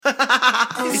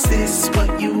this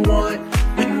what you want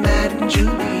with Matt and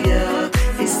Julia?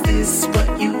 Is this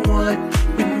what you want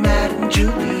with Matt and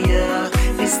Julia?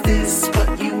 Is this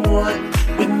what you want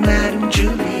with Matt and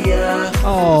Julia?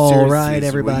 All right,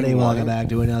 everybody, welcome back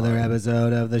to another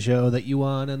episode of the show that you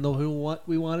want and what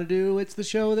we want to do. It's the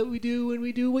show that we do when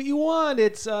we do what you want.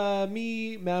 It's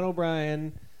me, Matt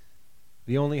O'Brien,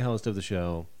 the only host of the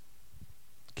show.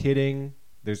 Kidding,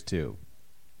 there's two.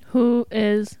 Who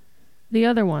is the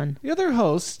other one? The other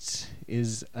host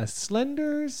is a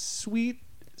slender, sweet,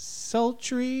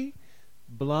 sultry,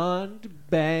 blonde,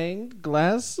 banged,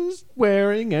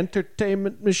 glasses-wearing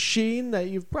entertainment machine that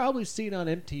you've probably seen on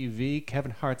MTV,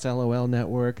 Kevin Hart's LOL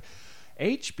Network,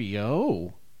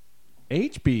 HBO,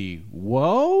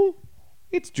 Whoa!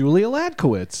 It's Julia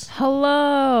Ladkowitz.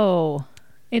 Hello.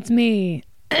 It's me,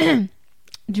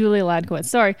 Julia Ladkowitz.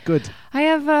 Sorry. Good.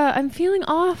 I'm feeling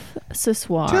off ce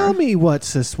soir. Tell me what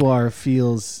ce soir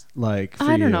feels like for you.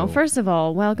 I don't know. First of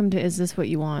all, welcome to Is This What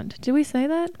You Want? Did we say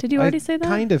that? Did you already say that? I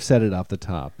kind of said it off the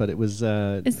top, but it was...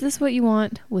 Is This What You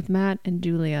Want with Matt and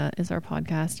Julia is our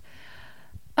podcast.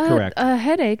 Correct. A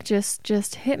headache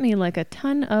just hit me like a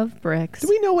ton of bricks. Do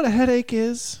we know what a headache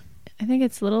is? I think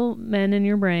it's little men in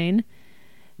your brain.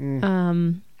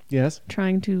 Yes.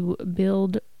 Trying to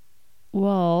build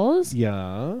walls.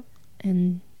 Yeah.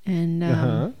 And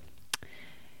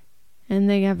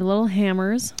they have little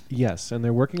hammers. Yes, and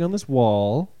they're working on this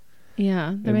wall.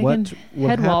 Yeah, they're And making what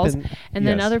head walls, happened- and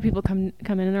then yes. other people come in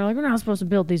and they're like, "We're not supposed to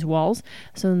build these walls."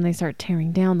 So then they start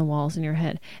tearing down the walls in your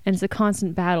head, and it's a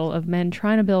constant battle of men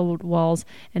trying to build walls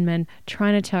and men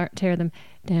trying to tear them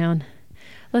down.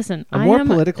 Listen, I am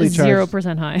politically charged-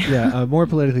 0% high. Yeah, a more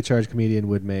politically charged comedian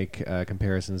would make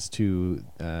comparisons to,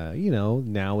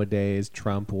 nowadays,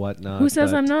 Trump, whatnot. Who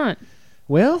says but- I'm not?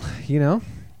 Well,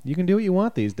 you can do what you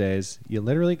want these days. You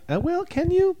literally...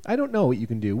 can you? I don't know what you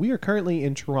can do. We are currently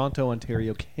in Toronto,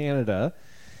 Ontario, Canada.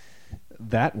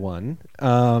 That one.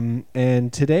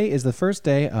 And today is the first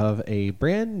day of a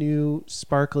brand new,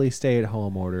 sparkly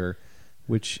stay-at-home order,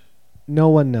 which no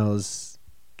one knows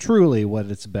truly what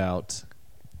it's about.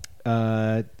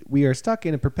 We are stuck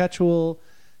in a perpetual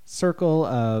circle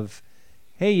of,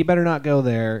 hey, you better not go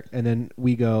there. And then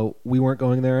we go, we weren't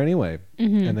going there anyway.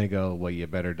 Mm-hmm. And they go, well, you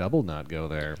better double not go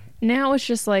there. Now it's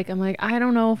just like, I'm like, I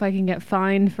don't know if I can get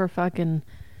fined for fucking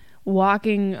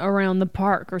walking around the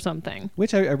park or something.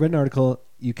 Which I read an article,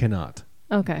 you cannot.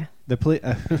 Okay.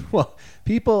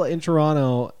 People in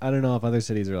Toronto, I don't know if other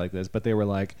cities are like this, but they were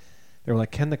like,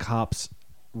 can the cops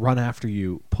run after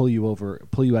you, pull you over,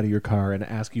 pull you out of your car and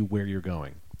ask you where you're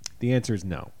going? The answer is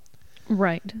no.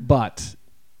 Right. But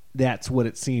that's what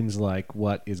it seems like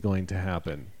what is going to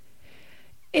happen.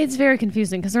 It's very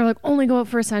confusing because they're like, only go out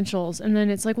for essentials. And then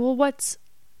it's like, well, what's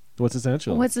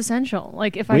essential? What's essential?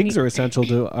 Like if wigs are essential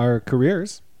to our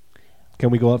careers.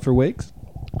 Can we go out for wigs?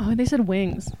 Oh, they said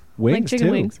wings. Wings like chicken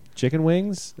too. wings. Chicken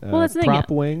wings. Well, that's the thing, prop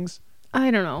yeah. wings. I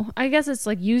don't know. I guess it's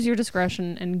like use your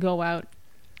discretion and go out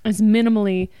as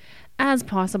minimally as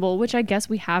possible, which I guess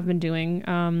we have been doing.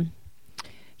 I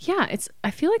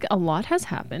feel like a lot has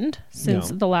happened since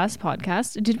the last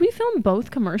podcast. Did we film both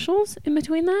commercials in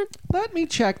between that? Let me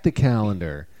check the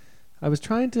calendar.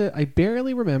 I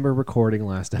barely remember recording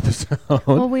last episode.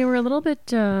 Well, we were a little bit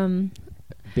Bipsy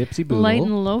boodle. light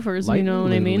and loafers, you know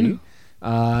what I mean?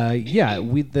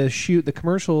 The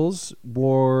commercials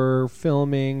were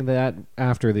filming that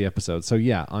after the episode. So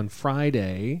yeah, on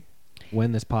Friday,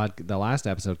 when the last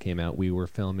episode came out, we were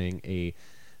filming a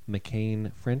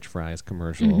McCain French fries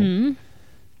commercial. Mm-hmm.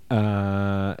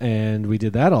 And we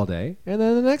did that all day. And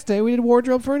then the next day we did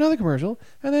wardrobe for another commercial.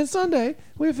 And then Sunday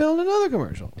we filmed another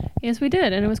commercial. Yes, we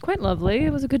did. And it was quite lovely.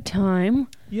 It was a good time.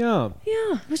 Yeah.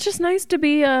 Yeah. It was just nice to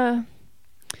be on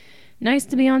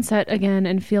set again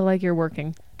and feel like you're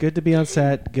working. Good to be on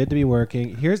set. Good to be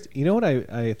working. You know what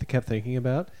I kept thinking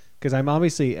about? Because I'm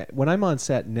obviously, when I'm on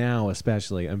set now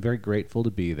especially, I'm very grateful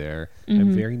to be there. Mm-hmm.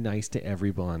 I'm very nice to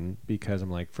everyone because I'm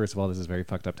like, first of all, this is a very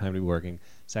fucked up time to be working.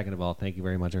 Second of all, thank you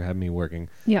very much for having me working.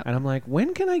 Yeah. And I'm like,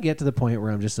 when can I get to the point where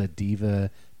I'm just a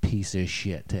diva piece of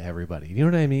shit to everybody? You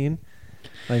know what I mean?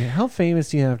 Like, how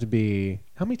famous do you have to be?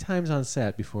 How many times on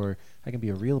set before I can be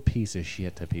a real piece of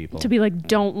shit to people? To be like,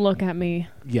 don't look at me.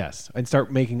 Yes. And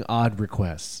start making odd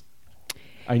requests.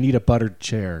 I need a buttered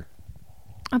chair.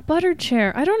 A buttered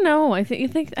chair. I don't know. I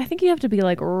think you have to be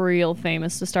like real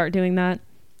famous to start doing that.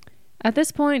 At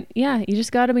this point, yeah, you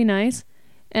just got to be nice.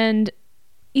 And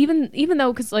even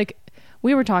though, because like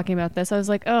we were talking about this, I was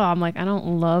like, I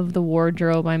don't love the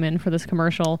wardrobe I'm in for this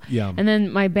commercial. Yeah. And then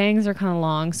my bangs are kind of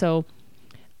long,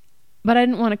 but I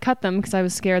didn't want to cut them because I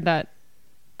was scared that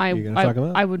You're gonna fuck 'em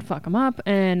up? I would fuck them up,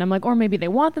 and I'm like, or maybe they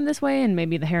want them this way, and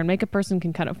maybe the hair and makeup person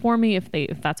can cut it for me if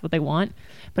that's what they want.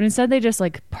 But instead, they just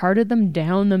like parted them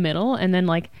down the middle and then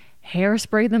like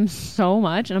hairsprayed them so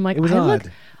much, and I'm like, It was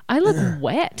odd. I look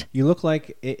wet. You look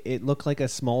like it looked like a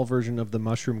small version of the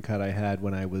mushroom cut I had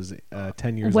when I was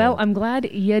 10 years Well, old. I'm glad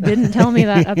you didn't tell me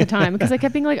that at the time, because I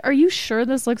kept being like, are you sure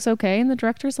this looks okay? And the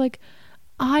director's like,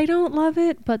 I don't love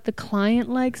it, but the client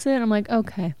likes it. I'm like,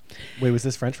 okay. Wait, was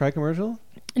this French fry commercial?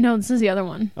 No, this is the other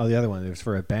one. Oh, the other one. It was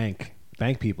for a bank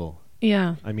people.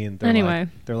 Yeah. I mean, Anyway.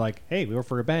 they're like, hey, we work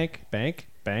for a bank, bangs.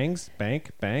 But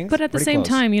at the Pretty same close.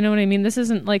 time, you know what I mean? This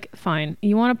isn't like, fine.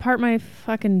 You want to part my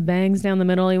fucking bangs down the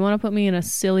middle? You want to put me in a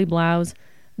silly blouse?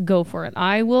 Go for it.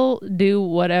 I will do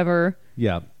whatever.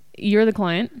 Yeah. You're the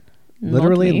client. not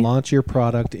Literally me. launch your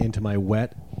product into my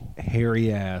wet,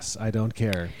 hairy ass. I don't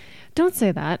care. Don't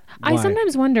say that. I Why?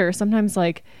 sometimes wonder,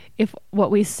 like, if what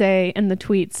we say in the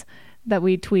tweets that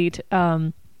we tweet,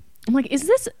 I'm like, is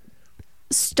this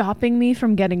stopping me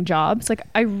from getting jobs? Like,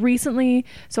 I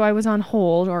was on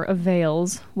hold, or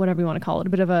avails, whatever you want to call it, a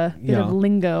bit of Yeah.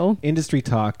 lingo. Industry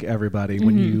talk, everybody.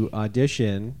 When you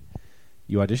audition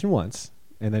once,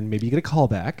 and then maybe you get a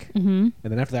callback, and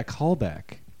then after that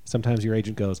callback, sometimes your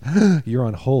agent goes, you're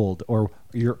on hold, or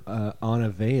you're on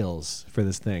avails for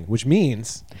this thing, which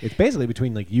means it's basically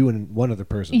between like you and one other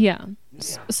person. Yeah.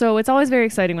 So it's always very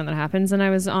exciting when that happens. And I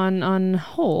was on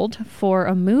hold for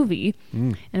a movie,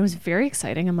 and it was very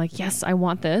exciting. I'm like, yes, I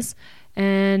want this.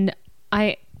 And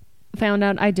I found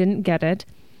out I didn't get it.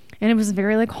 And it was a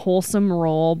very like wholesome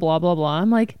role, blah, blah, blah. I'm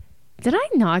like, did I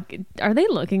not? Are they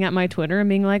looking at my Twitter and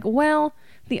being like, well,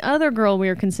 the other girl we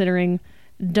were considering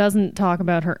doesn't talk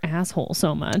about her asshole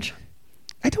so much?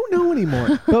 I don't know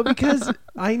anymore. But because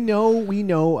we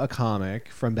know a comic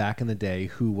from back in the day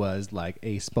who was like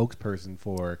a spokesperson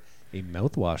for a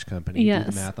mouthwash company. Yes.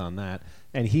 Do the math on that.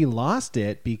 And he lost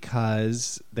it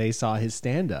because they saw his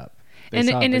stand-up.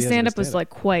 And his stand-up was like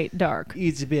quite dark.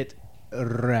 It's a bit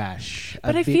rash.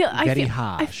 But very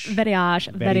harsh. Very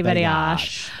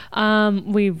harsh.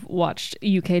 We've watched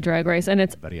UK Drag Race, and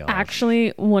it's Very harsh.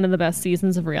 actually one of the best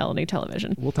seasons of reality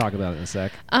television. We'll talk about it in a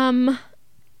sec.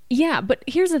 Yeah, but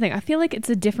here's the thing. I feel like it's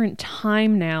a different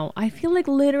time now. I feel like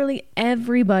literally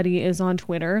everybody is on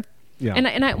Twitter. Yeah.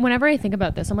 And I whenever I think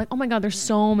about this, I'm like, oh my God, there's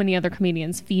so many other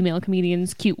comedians, female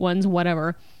comedians, cute ones,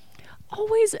 whatever,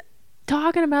 always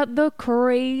talking about the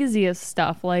craziest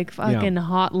stuff, like fucking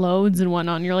hot loads and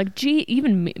whatnot. And you're like, gee,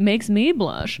 even makes me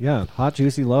blush. Yeah, hot,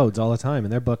 juicy loads all the time,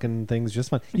 and they're booking things just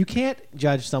fine. You can't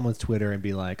judge someone's Twitter and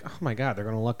be like, oh my God, they're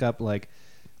going to look up, like...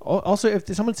 Also, if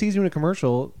someone sees you in a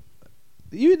commercial...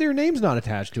 their name's not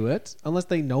attached to it unless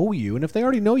they know you, and if they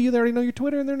already know you, they already know your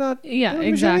Twitter, and they're not. Yeah, they don't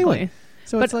give a shit exactly. Anyway.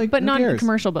 So but it's like, but who not cares?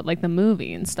 commercial, but like the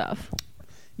movie and stuff.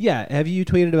 Yeah, have you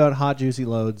tweeted about hot juicy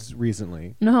loads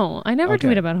recently? No, I never Okay.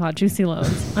 tweet about hot juicy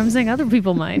loads. I'm saying other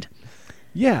people might,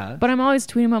 Yeah, but I'm always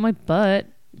tweeting about my butt.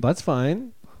 that's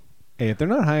fine. Hey, if they're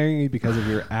not hiring you because of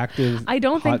your active, I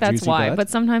don't think hot, that's juicy why, butt, but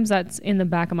sometimes that's in the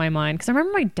back of my mind, because I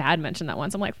remember my dad mentioned that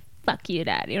once. I'm like, fuck you,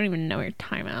 Dad. You don't even know your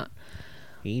timeout.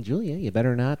 hey Julia, you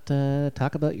better not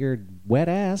talk about your wet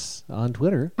ass on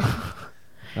Twitter.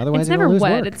 Otherwise, It's you're never gonna lose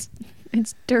wet. work.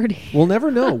 It's dirty. We'll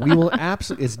never know. We will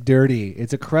absolutely. It's dirty.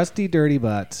 It's a crusty, dirty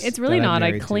butt. It's really that I'm not. I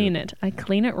married clean to. it. I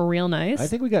clean it real nice. I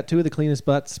think we got two of the cleanest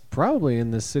butts probably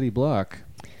in this city block.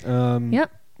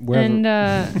 Yep. Wherever-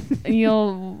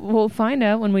 And we'll find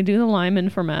out when we do the Lyman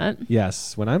for Matt.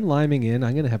 Yes, when I'm liming in,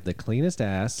 I'm going to have the cleanest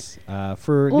ass.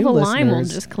 For Well, new the listeners, lime will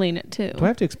just clean it too. do I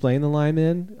have to explain the lime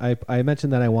in? I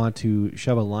mentioned that I want to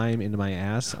shove a lime into my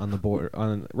ass on the border,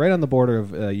 right on the border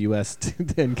of U.S.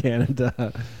 and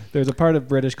Canada. There's a part of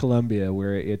British Columbia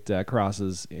where it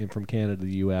crosses in from Canada to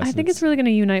the U.S. I think it's really going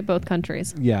to unite both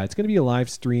countries. Yeah, it's going to be a live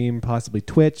stream, possibly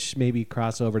Twitch, maybe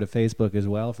cross over to Facebook as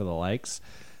well for the likes.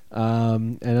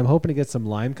 And I'm hoping to get some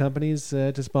lime companies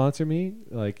to sponsor me.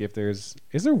 Like, if is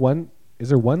there one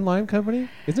lime company?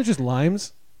 Isn't it just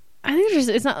limes? I think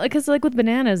it's not because like with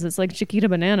bananas, it's like Chiquita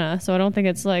banana. So I don't think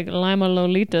it's like Lima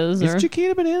Lolitas. Is Or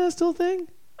Chiquita Banana still a thing?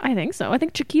 I think so. I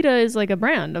think Chiquita is like a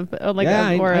brand of like yeah,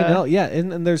 a, or I a know. Yeah,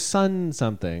 and there's Sun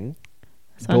something.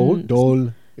 Sun-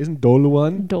 Dole. Isn't Dole the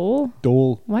one? Dole.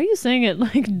 Dole. Why are you saying it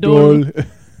like Dole? Dole.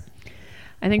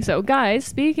 I think so. Guys,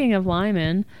 speaking of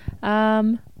Lyman,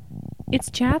 it's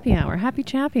Chappy Hour. Happy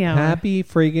Chappy Hour. Happy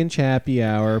friggin' Chappy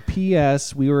Hour.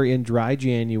 P.S. We were in dry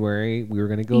January. We were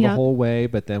going to go the Yep. whole way,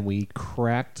 but then we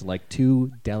cracked like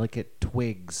two delicate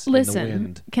twigs in the Listen,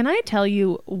 wind. can I tell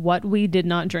you what we did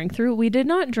not drink through? We did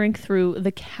not drink through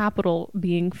the Capitol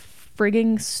being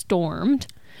frigging stormed.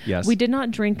 Yes. We did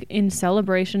not drink in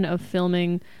celebration of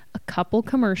filming a couple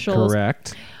commercials.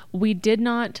 Correct. We did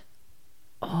not.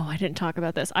 Oh, I didn't talk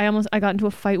about this. I got into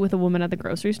a fight with a woman at the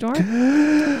grocery store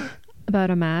about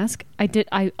a mask.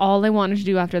 All I wanted to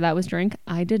do after that was drink.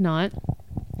 I did not.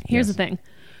 Here's the thing.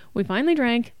 We finally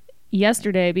drank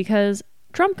yesterday because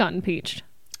Trump got impeached.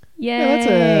 Yay.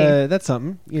 Yeah, that's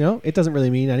something. It doesn't really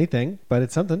mean anything, but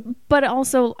it's something. But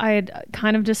also, I had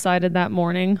kind of decided that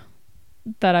morning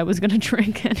that I was going to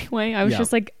drink anyway. I was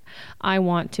just like, I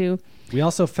want to. We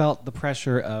also felt the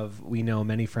pressure of, we know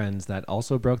many friends that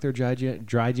also broke their dry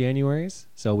Januaries.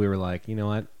 So we were like, you know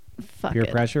what? Fuck Peer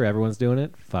it. pressure, everyone's doing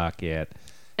it. Fuck it.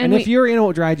 And if you're in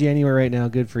a dry January right now,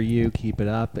 good for you. Keep it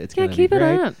up. It's going to be keep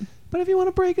great. it up. But if you want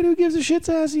to break it, who gives a shit's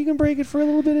ass? You can break it for a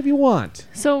little bit if you want.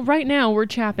 So right now we're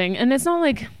chapping, and it's not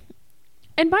like.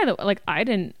 And by the way, like I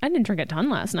didn't drink a ton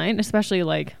last night, especially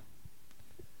like.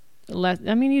 Less.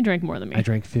 I mean, you drank more than me. I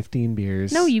drank 15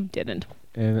 beers. No, you didn't.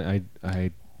 And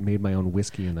I made my own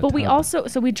whiskey in the But tub. we also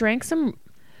we drank some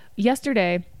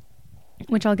yesterday,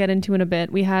 which I'll get into in a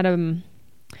bit. We had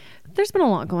There's been a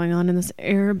lot going on in this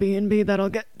Airbnb that I'll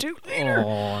get to later. Oh,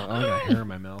 I got hair in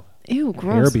my mouth. Ew,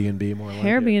 gross. Airbnb, more like it.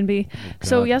 Airbnb. Oh,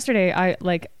 So God. yesterday, I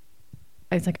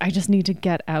was like, I just need to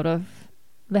get out of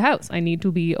the house. I need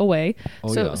to be away.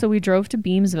 Oh, so yeah. so we drove to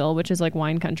Beamsville, which is like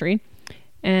wine country,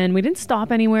 and we didn't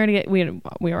stop anywhere to get. We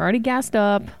were already gassed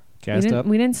up.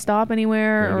 We didn't stop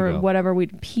anywhere Ready to or go. whatever. We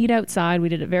peed outside. We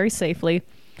did it very safely.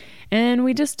 And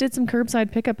we just did some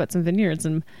curbside pickup at some vineyards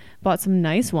and bought some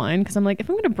nice wine because I'm like, if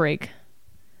I'm going to break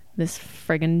this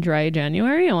friggin' dry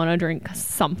January, I want to drink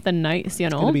something nice, you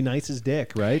know? It's going to be nice as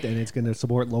dick, right? And it's going to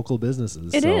support local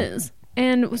businesses. It is.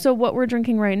 And so what we're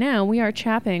drinking right now, we are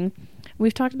chapping.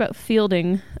 We've talked about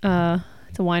Fielding.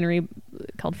 It's a winery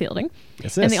called Fielding.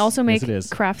 Yes, And they also make yes, it is.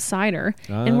 craft cider.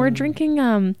 And we're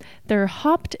drinking their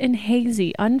hopped and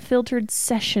hazy unfiltered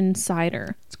session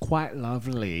cider. It's quite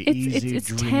lovely. It's Easy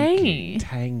drinking, tangy.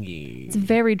 Tangy. It's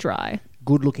very dry.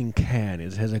 Good looking can.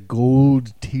 It has a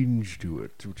gold tinge to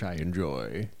it, which I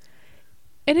enjoy.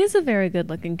 It is a very good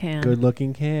looking can. Good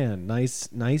looking can. Nice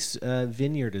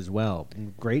vineyard as well.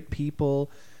 And great people.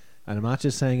 And I'm not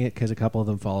just saying it because a couple of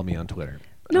them follow me on Twitter.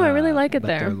 No, I really like it but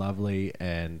there. They're lovely,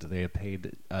 and they have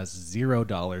paid us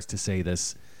 $0 to say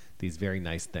these very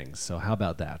nice things. So how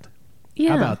about that?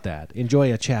 Yeah. How about that?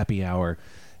 Enjoy a chappy hour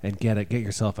and get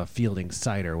yourself a Fielding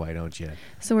cider, why don't you?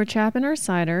 So we're chapping our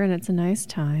cider, and it's a nice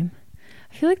time.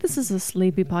 I feel like this is a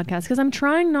sleepy podcast because I'm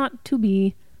trying not to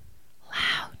be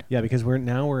loud. Yeah, because we're in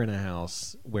a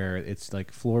house where it's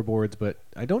like floorboards, but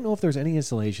I don't know if there's any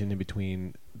insulation in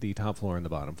between the top floor and the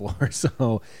bottom floor.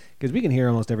 So, because we can hear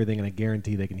almost everything, and I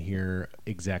guarantee they can hear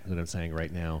exactly what I'm saying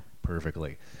right now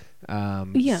perfectly.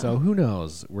 Yeah. So who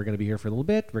knows? We're going to be here for a little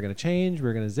bit. We're going to change.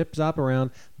 We're going to zip-zop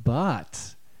around.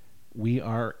 But we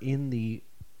are in the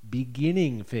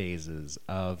beginning phases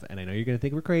of, and I know you're going to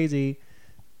think we're crazy,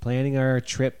 planning our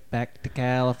trip back to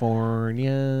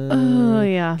California. Oh,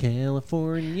 yeah.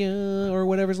 California, or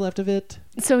whatever's left of it.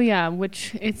 So yeah,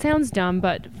 which it sounds dumb,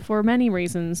 but for many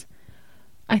reasons,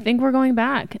 I think we're going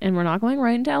back, and we're not going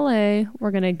right into LA.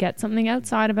 We're going to get something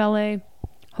outside of LA,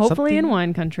 hopefully in Something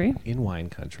wine country. In wine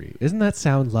country. Doesn't that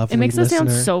sound lovely, It makes us sound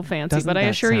listener? so fancy, Doesn't but I that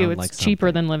assure you sound it's like cheaper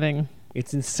something? than living.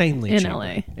 It's insanely in cheaper LA.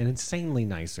 and insanely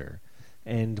nicer.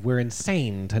 And we're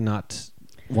insane to not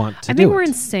want to I do think we're it.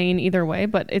 insane either way,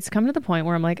 but it's come to the point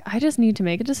where I'm like, I just need to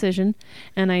make a decision,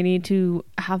 and I need to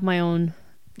have my own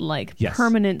Yes.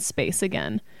 permanent space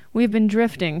again. We've been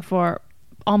drifting for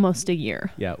almost a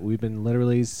year. Yeah, we've been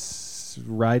literally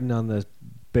riding on the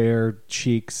bare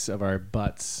cheeks of our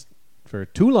butts for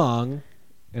too long,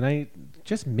 and I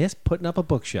just miss putting up a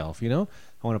bookshelf, you know?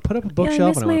 I want to put up a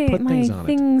bookshelf and I want to put things on it.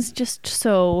 things just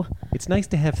so It's nice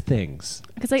to have things.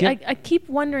 because Yeah. I keep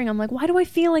wondering. I'm like, why do I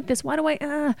feel like this? Why do I?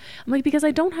 I'm like, because I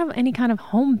don't have any kind of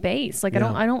home base. Like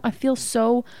Yeah. I don't. I feel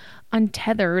so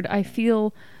untethered. I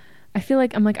feel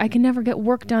like I'm like I can never get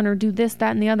work done or do this, that,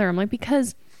 and the other. I'm like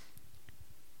because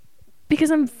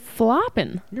I'm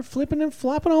flopping. You're flipping and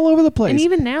flopping all over the place. And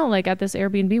even now, like at this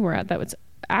Airbnb we're at, that was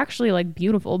actually like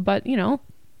beautiful. But you know,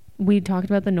 we talked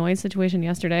about the noise situation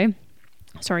last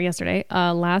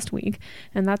week,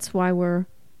 and that's why we're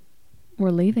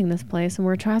leaving this place, and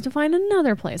we're trying to find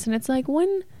another place. And it's like,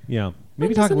 when yeah,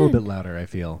 maybe does talk a it little end? bit louder, I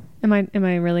feel. am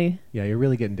I really? Yeah, you're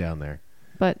really getting down there.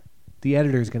 But The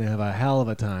editor's going to have a hell of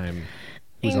a time.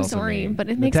 who's I'm also sorry, me. but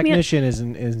it the makes me technician is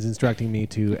instructing me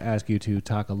to ask you to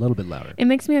talk a little bit louder. it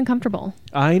makes me uncomfortable.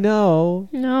 I know.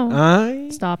 No,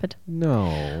 stop it.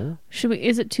 No. Should we?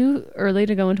 Is it too early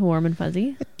to go into warm and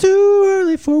fuzzy? Too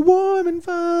early for warm and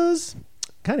fuzz.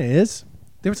 Kind of is.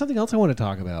 There was something else I want to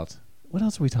talk about. What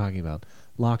else are we talking about?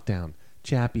 Lockdown,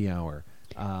 chappy hour,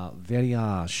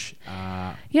 Verriage.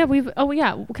 Yeah,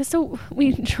 because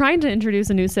we tried to introduce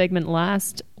a new segment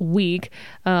last week.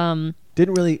 It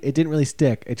didn't really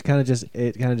stick. It kind of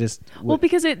just. Well,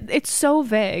 because it's so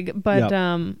vague, but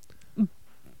Yep.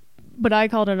 but I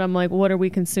called it. I'm like, what are we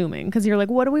consuming? Because you're like,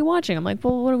 what are we watching? I'm like,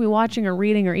 well, what are we watching or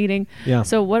reading or eating? Yeah.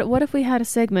 So what if we had a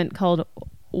segment called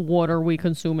 "What Are We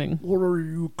Consuming"? What are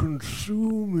you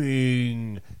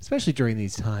consuming? Especially during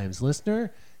these times,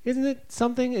 listener. Isn't it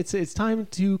something? It's time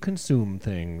to consume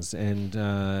things, and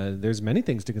there's many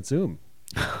things to consume.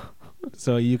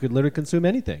 So you could literally consume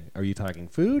anything. Are you talking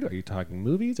food? Are you talking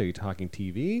movies? Are you talking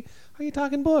TV? Are you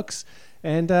talking books?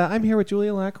 And I'm here with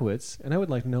Julia Lakowitz, and I would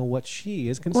like to know what she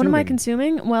is consuming. What am I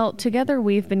consuming? Well, together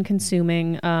we've been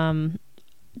consuming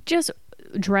just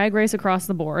Drag Race across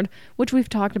the board, which we've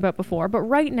talked about before. But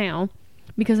right now,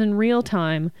 because in real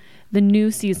time, the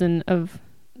new season of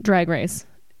Drag Race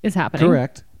is happening.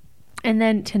 Correct. And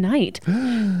then tonight,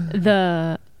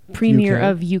 the premiere UK?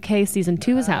 of UK season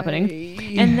 2 is happening.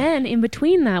 And then in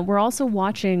between that, we're also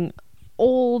watching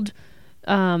old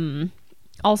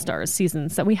All-Stars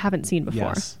seasons that we haven't seen before.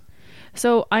 Yes.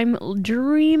 So I'm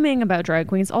dreaming about drag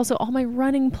queens. Also, all my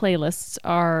running playlists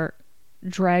are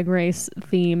Drag Race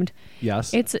themed.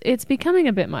 Yes. It's becoming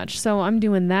a bit much. So I'm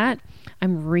doing that.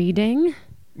 I'm reading.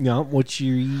 No, what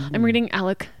you? I'm reading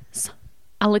Alex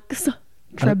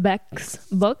Trebek's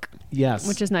book, Yes.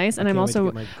 which is nice. And I'm Can't wait to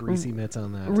also get my greasy mitts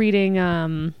on that. reading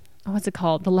what's it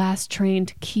called? The Last Train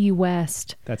to Key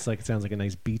West. That's like, it sounds like a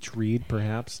nice beach read,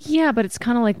 perhaps. Yeah, but it's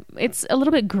kind of like, it's a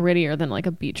little bit grittier than like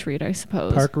a beach read, I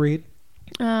suppose. Park read,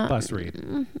 bus read.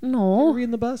 You No, read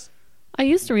in the bus? I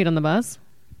used to read on the bus.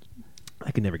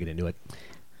 I could never get into it.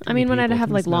 I mean, when I'd people, have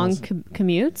too like many long smells.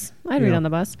 commutes, I'd read Yeah. on the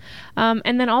bus.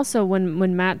 And then also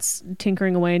when Matt's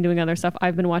tinkering away and doing other stuff,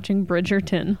 I've been watching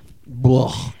Bridgerton.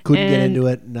 Blah, couldn't get And into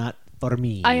it. Not for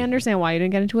me. I understand why you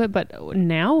didn't get into it, but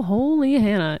now, holy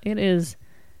Hannah, it is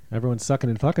Everyone's sucking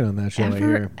and fucking on that show. I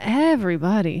hear.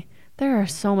 everybody. There are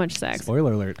so much sex.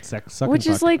 Spoiler alert. Sucking. Which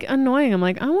is fuck. like annoying. I'm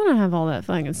like, I want to have all that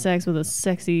fucking sex with a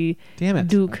sexy Damn it.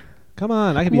 Duke. Come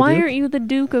on, I can be Why a Duke. aren't you the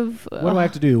Duke of? What do I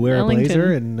have to do? Wear Ellington? a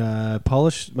blazer and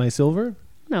polish my silver?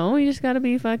 No, you just got to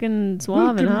be fucking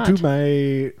suave and hot. Welcome to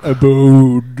my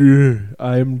abode.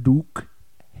 I am Duke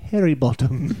Harry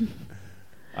Bottom.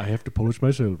 I have to polish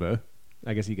my silver.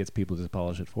 I guess he gets people to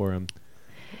polish it for him.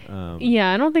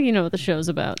 Yeah, I don't think you know what the show's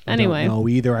about. I Anyway, don't know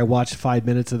either. I watched 5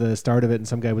 minutes of the start of it, and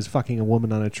some guy was fucking a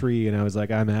woman on a tree, and I was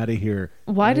like, I'm out of here.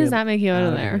 why I does am that make you out of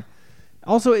outta there? here.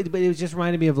 Also, it was just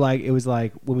reminded me of like, it was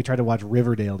like when we tried to watch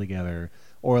Riverdale together,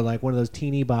 or like one of those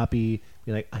teeny boppy,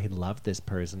 be like, I love this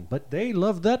person, but they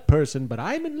love that person, but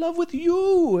I'm in love with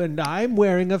you, and I'm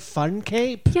wearing a fun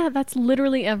cape. Yeah, that's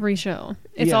literally every show.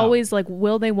 It's Yeah. always like,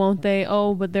 will they, won't they?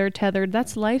 Oh, but they're tethered.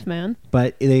 That's life, man.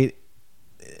 But I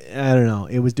don't know.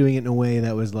 It was doing it in a way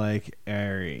that was like, all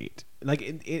right. Like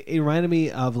it reminded me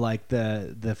of like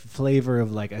the flavor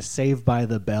of like a Saved by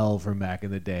the Bell from back in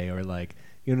the day, or like,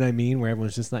 you know what I mean, where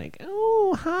everyone's just like,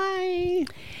 oh hi.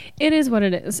 It is what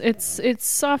it is. It's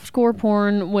softcore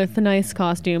porn with nice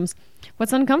costumes.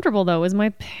 What's uncomfortable though is my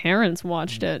parents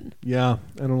watched it. Yeah,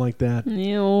 I don't like that.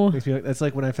 Ew. Makes me like, that's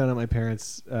like when I found out my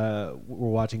parents were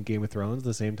watching Game of Thrones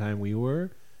the same time we were,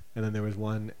 and then there was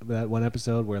that one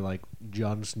episode where like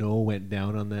Jon Snow went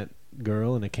down on that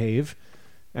girl in a cave,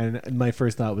 and my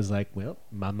first thought was like, well,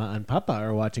 Mama and Papa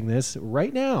are watching this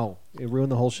right now. It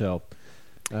ruined the whole show.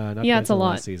 Not Yeah, to it's a mention the lot.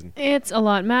 last season. It's a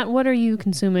lot. Matt, what are you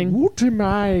consuming? What am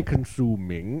I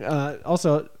consuming?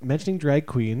 Also, mentioning drag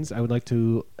queens, I would like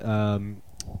to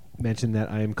mention that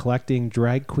I am collecting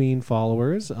drag queen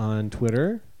followers on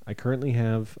Twitter. I currently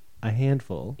have a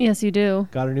handful. Yes, you do.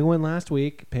 Got a new one last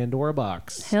week, Pandora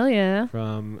Box, Hell yeah.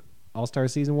 from All-Star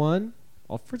Season 1.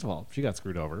 Well, first of all, she got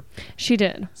screwed over. She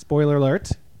did. Spoiler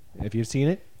alert. If you've seen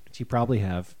it, she probably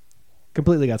have.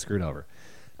 Completely got screwed over.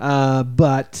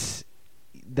 But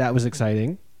that was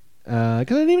exciting because I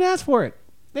didn't even ask for it.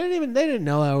 They didn't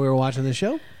know how we were watching the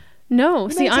show. No,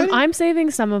 Isn't see, that exciting? I'm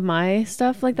saving some of my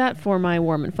stuff like that for my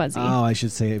warm and fuzzy. Oh, I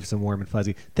should save some warm and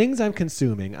fuzzy things I'm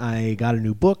consuming. I got a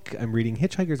new book. I'm reading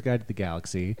Hitchhiker's Guide to the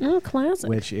Galaxy, Oh, classic.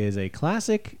 which is a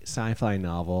classic sci-fi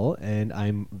novel, and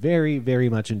I'm very, very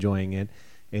much enjoying it.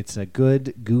 It's a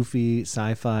good, goofy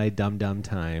sci-fi dum-dum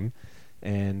time,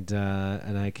 and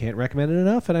I can't recommend it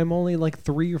enough. And I'm only like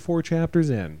 3 or 4 chapters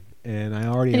in, and I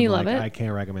already And am you like, love it? I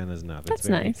can't recommend this enough. That's it's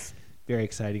very, nice. very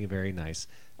exciting and very nice.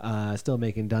 Still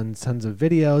making tons of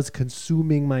videos,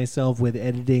 consuming myself with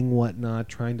editing, whatnot,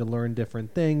 trying to learn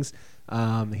different things.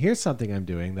 Here's something I'm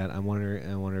doing that I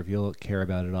wonder if you'll care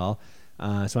about it all.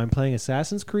 So I'm playing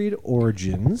Assassin's Creed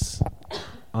Origins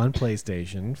on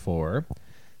PlayStation 4.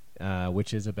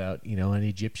 which is about an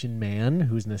Egyptian man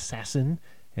who's an assassin,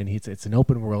 and it's an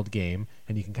open world game,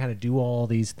 and you can kind of do all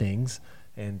these things,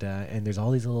 and there's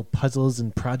all these little puzzles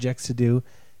and projects to do,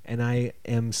 and I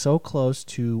am so close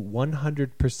to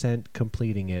 100%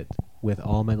 completing it with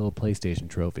all my little PlayStation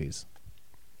trophies.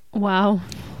 Wow.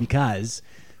 Because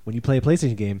when you play a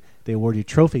PlayStation game, they award you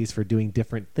trophies for doing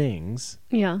different things.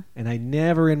 Yeah. And I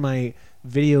never in my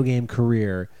video game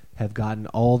career have gotten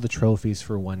all the trophies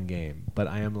for one game. But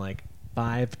I am like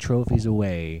 5 trophies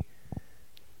away.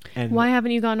 And Why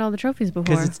haven't you gotten all the trophies before?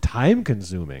 because it's time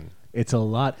consuming. It's a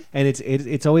lot. And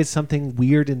it's always something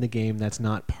weird in the game that's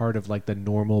not part of like the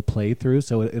normal playthrough.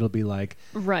 So it'll be like...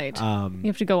 Right. You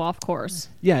have to go off course.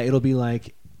 Yeah, it'll be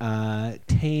like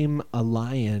tame a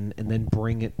lion and then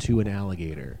bring it to an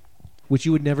alligator, which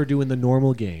you would never do in the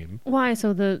normal game. Why?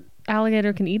 So the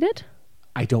alligator can eat it?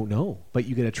 I don't know, but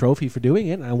you get a trophy for doing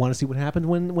it, and I want to see what happens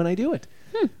when I do it.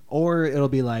 Or it'll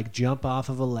be like jump off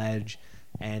of a ledge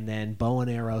and then bow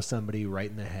and arrow somebody right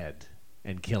in the head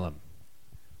and kill him.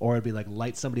 Or it'd be like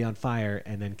light somebody on fire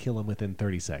and then kill him within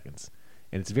 30 seconds.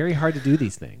 And it's very hard to do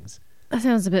these things. That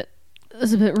sounds a bit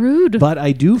rude. But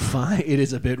I do find it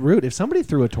is a bit rude. If somebody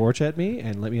threw a torch at me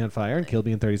and lit me on fire and killed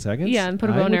me in 30 seconds... Yeah, and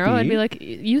put a bow and arrow, I'd be like,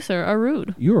 you, sir, are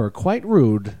rude. You are quite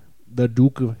rude, the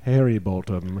Duke of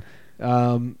Harrybolton.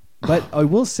 But I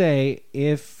will say,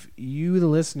 if you, the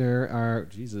listener, are...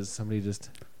 Jesus, somebody just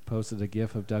posted a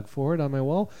gif of Doug Ford on my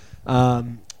wall. Are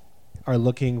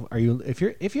looking... If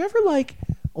you're ever like,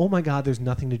 oh my God, there's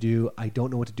nothing to do. I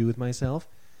don't know what to do with myself.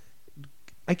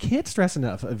 I can't stress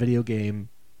enough a video game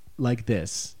like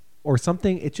this or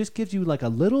something. It just gives you like a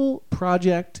little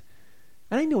project,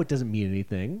 and I know it doesn't mean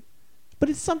anything, but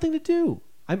it's something to do.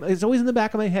 It's always in the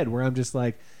back of my head where I'm just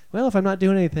like, well, if I'm not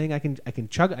doing anything, I can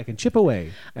chip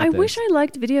away at I this. wish I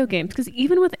liked video games, because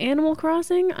even with Animal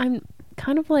Crossing, I'm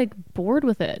kind of like bored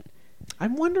with it.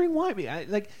 I'm wondering why.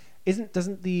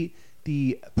 Doesn't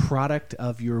the product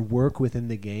of your work within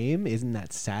the game, isn't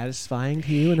that satisfying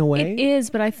to you in a way? It is,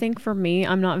 but I think for me,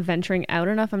 I'm not venturing out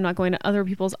enough. I'm not going to other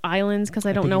people's islands because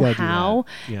I don't think know you gotta do how.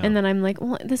 that. Yeah. And then I'm like,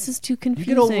 well, this is too You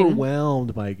confusing. get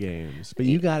overwhelmed by games, but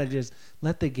you got to just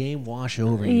let the game wash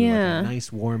over you Yeah. like a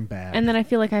nice warm bath. And then I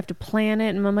feel like I have to plan it,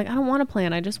 and I'm like, I don't want to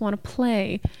plan. I just want to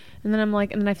play. And then I'm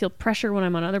like, and then I feel pressure when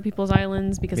I'm on other people's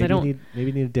islands because maybe I don't. maybe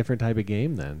you need a different type of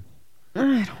game then.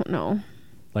 I don't know.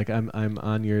 Like I'm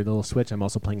on your little Switch. I'm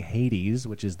also playing Hades,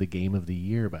 which is the game of the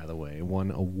year, by the way.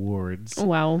 Won awards.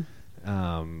 Wow.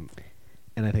 And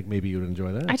I think maybe you would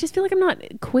enjoy that. I just feel like I'm not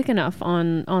quick enough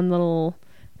on little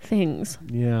things.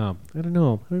 Yeah, I don't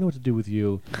know. I don't know what to do with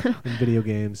you in video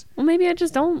games. Well, maybe I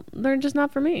just don't. They're just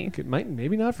not for me. It might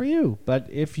maybe not for you, but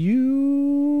if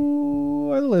you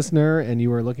are the listener and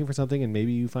you are looking for something and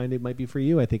maybe you find it might be for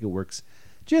you, I think it works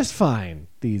just fine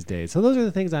these days. So those are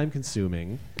the things I'm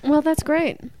consuming. Well, that's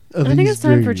great. Of I think these it's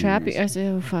time for days. Chappie. I say,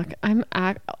 oh fuck. Am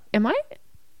I?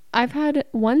 I've had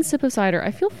one sip of cider.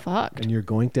 I feel fucked. And you're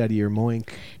goinked out of your moink.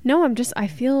 No, I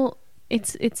feel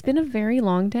it's been a very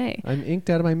long day. I'm inked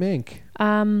out of my mink.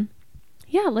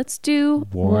 Yeah, let's do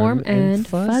warm and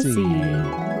fuzzy.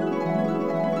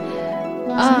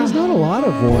 There's not a lot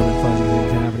of warm and fuzzy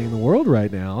things happening in the world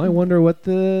right now. I wonder what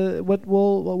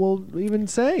we'll even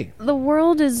say. The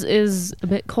world is a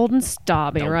bit cold and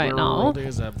stobby right now.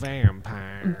 There's a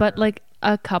vampire. But like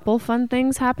a couple fun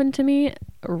things happened to me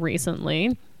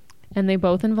recently, and they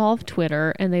both involve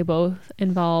Twitter, and they both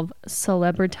involve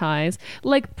celebrities.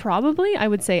 Like probably I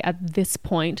would say at this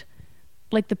point,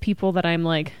 like the people that I'm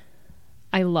like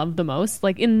I love the most,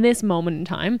 like in this moment in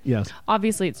time. Yes.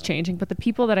 Obviously it's changing, but the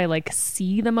people that I like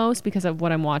see the most because of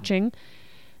what I'm watching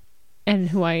and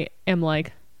who I am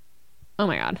like, oh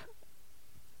my God,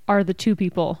 are the two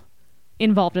people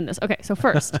involved in this. Okay, so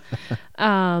first,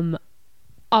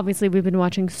 obviously we've been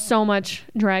watching so much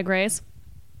Drag Race,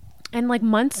 and like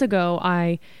months ago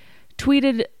I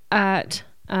tweeted at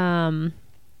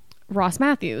Ross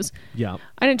Matthews. Yeah.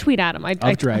 I didn't tweet at him.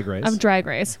 Of Drag Race. Of Drag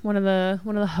Race, one of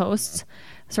the hosts,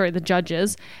 the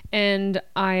judges, and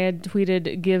I had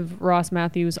tweeted, "Give Ross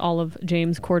Matthews all of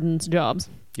James Corden's jobs."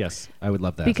 Yes, I would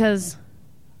love that. Because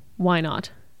why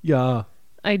not? Yeah.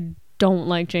 I don't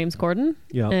like James Corden.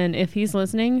 Yeah. And if he's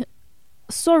listening,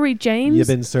 sorry, James. You've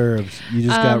been served. You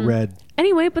just got read.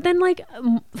 Anyway, but then like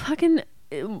fucking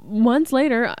months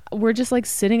later, we're just like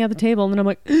sitting at the table, and then I'm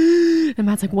like, and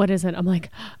Matt's like, "What is it?" I'm like,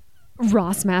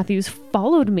 Ross Matthews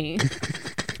followed me.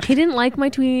 He didn't like my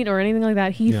tweet or anything like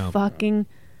that. He fucking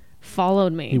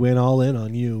followed me. He went all in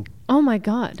on you. Oh my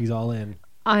God. He's all in.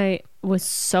 I was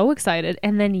so excited.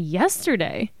 And then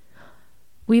yesterday,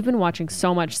 we've been watching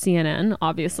so much CNN,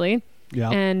 obviously. Yeah.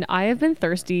 And I have been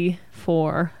thirsty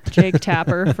for Jake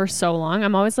Tapper for so long.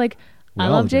 I'm always like, I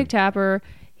Well love Jake then. Tapper.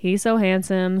 He's so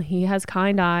handsome. He has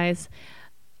kind eyes.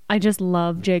 I just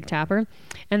love Jake Tapper.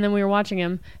 And then we were watching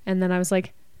him, and then I was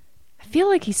like, I feel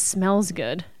like he smells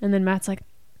good. And then Matt's like,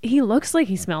 he looks like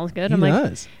he smells good. He I'm like,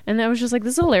 does. and I was just like,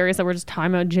 this is hilarious that we're just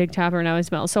talking about Jake Tapper and how he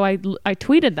smells. So I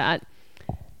tweeted that.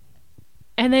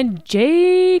 And then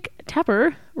Jake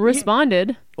Tapper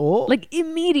responded Oh. like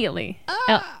immediately.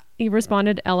 He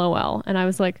responded LOL. And I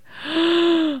was like,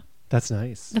 That's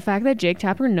nice. the fact that Jake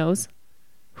Tapper knows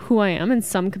who I am in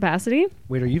some capacity.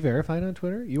 Wait, are you verified on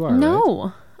Twitter? You are, right?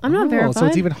 No, I'm not verified. So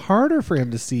it's even harder for him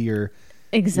to see your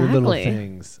exactly. little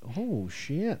things. Oh,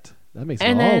 shit. That makes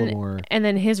And it all then, the more... and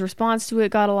then his response to it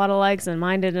got a lot of likes, and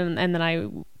mine did, and then I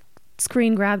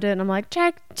screen grabbed it, and I'm like,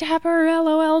 Jake Tapper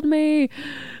LOL'd me,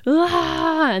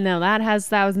 and now that has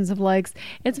thousands of likes.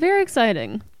 It's very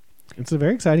exciting. It's a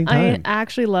very exciting I time.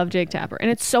 actually love Jake Tapper, and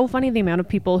it's so funny the amount of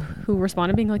people who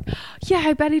responded being like, yeah,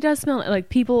 I bet he does smell like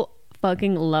people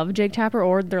fucking love Jake Tapper,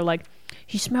 or they're like,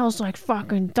 he smells like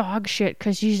fucking dog shit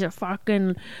because he's a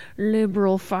fucking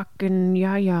liberal fucking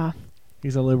yeah.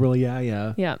 He's a liberal,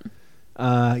 yeah. Yeah,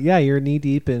 Yeah, you're knee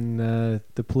deep in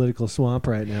the political swamp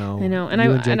right now. I know. And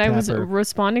You I Jake was Tapper.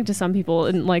 responding to some people,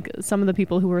 and like some of the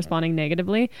people who were responding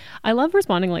negatively. I love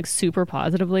responding like super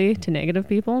positively to negative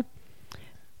people.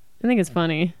 I think it's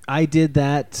funny. I did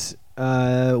that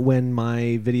when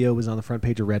my video was on the front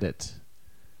page of Reddit.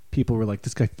 People were like,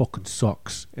 this guy fucking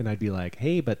sucks. And I'd be like,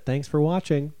 hey, but thanks for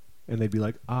watching. And they'd be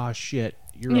like, ah, shit,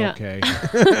 you're Yeah. okay.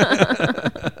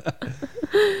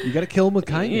 You got to kill him with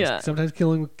kindness. Yeah. Sometimes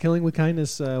killing with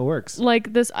kindness works.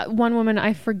 Like this one woman,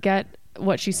 I forget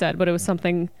what she said, but it was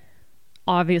something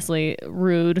obviously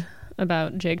rude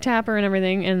about Jake Tapper and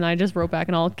everything. And I just wrote back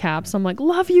in all caps. I'm like,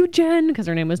 love you, Jen, because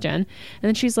her name was Jen. And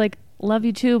then she's like, love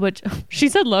you too, but she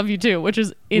said love you too, which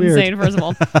is insane. Weird. First of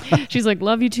all, she's like,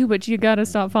 love you too, but you got to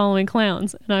stop following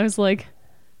clowns. And I was like,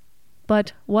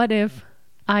 but what if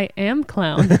I am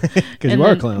clown? Because you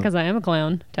are a clown. Because I am a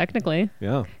clown, technically.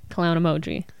 Yeah. Clown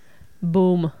emoji.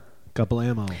 Boom. Couple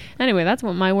ammo. Anyway, that's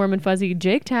what my warm and fuzzy.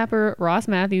 Jake Tapper, Ross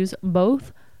Matthews,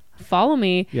 both follow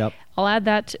me. Yep. I'll add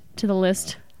that to the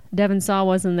list. Devin Saw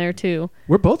was in there too.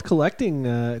 We're both collecting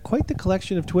quite the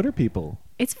collection of Twitter people.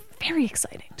 It's very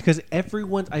exciting. Because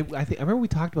everyone, I remember we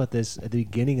talked about this at the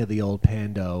beginning of the old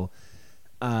Pando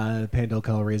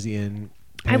Calrissian.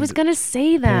 I was gonna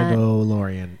say that.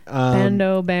 Pandalorian.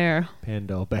 Pando Bear.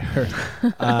 Pando Bear.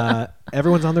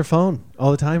 Everyone's on their phone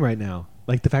all the time right now.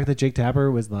 Like the fact that Jake Tapper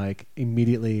was like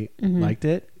immediately liked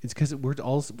it. It's because we're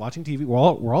all watching TV. We're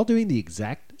all doing the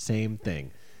exact same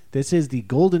thing. This is the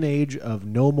golden age of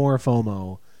no more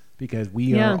FOMO because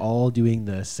we are all doing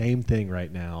the same thing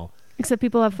right now. Except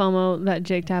people have FOMO that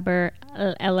Jake Tapper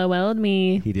LOL'd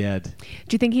me. He did.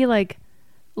 Do you think he like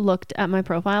looked at my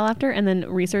profile after and then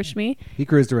researched me He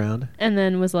cruised around. and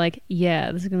then was like,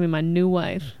 yeah, this is gonna be my new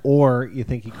wife? Or you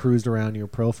think he cruised around your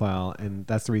profile and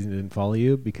that's the reason he didn't follow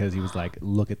you because he was like,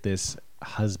 look at this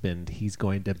husband. He's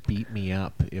going to beat me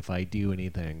up if I do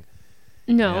anything.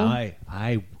 No.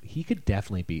 And he could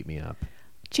definitely beat me up.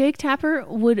 Jake Tapper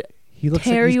would He looks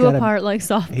tear like he's you got apart like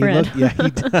soft He bread. he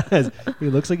does. He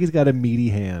looks like he's got a meaty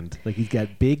hand. Like he's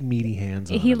got big meaty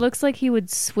hands on He him. looks like he would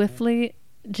swiftly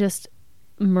just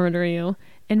murder you,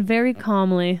 and very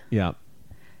calmly. Yeah.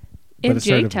 But If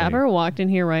Jake assertively. Tapper walked in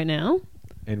here right now,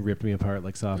 And ripped me apart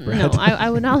like soft no, bread. I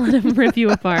would not let him rip you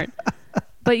apart.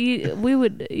 But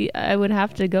I would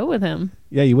have to go with him.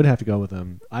 Yeah, you would have to go with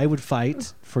him. I would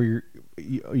fight for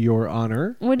your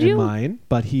honor Would and you? mine,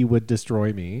 but he would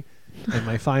destroy me. And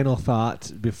my final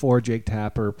thought before Jake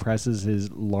Tapper presses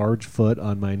his large foot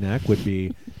on my neck would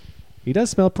be, he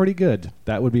does smell pretty good.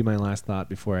 That would be my last thought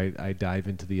before I dive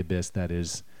into the abyss that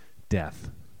is death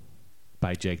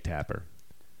by Jake Tapper.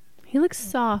 He looks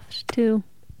soft too.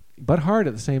 But hard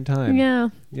at the same time. Yeah.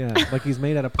 Yeah, like he's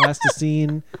made out of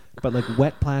plasticine, but like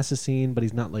wet plasticine, but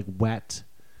he's not like wet.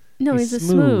 No, he's a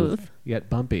smooth. Yet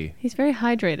bumpy. He's very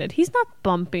hydrated. He's not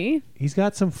bumpy. He's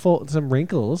got some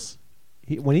wrinkles.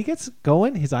 When he gets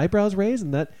going, his eyebrows raise,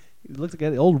 and that it looks like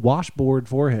an old washboard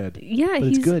forehead. Yeah, But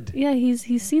he's it's good. Yeah, he's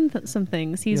seen some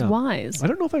things. He's Yeah. wise. I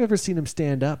don't know if I've ever seen him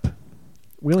stand up.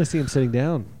 We only see him sitting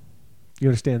down. You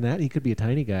understand that? He could be a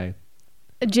tiny guy.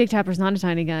 Jake Tapper's not a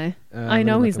tiny guy. let I me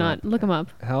know look he's him not. up. Look him up.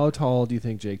 How tall do you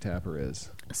think Jake Tapper is?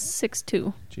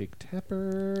 6'2". Jake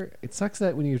Tapper. It sucks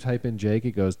that when you type in Jake,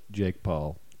 it goes Jake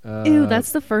Paul. Ew,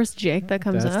 that's the first Jake that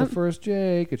comes That's up. the first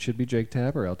Jake. It should be Jake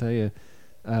Tapper, I'll tell you.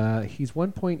 He's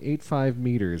 1.85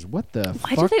 meters. What the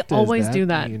Why fuck do they does always do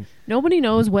that? mean? Nobody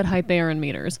knows what height they are in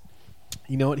meters.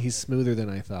 You know what? He's smoother than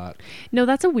I thought. No,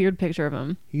 that's a weird picture of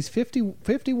him. He's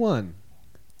 51.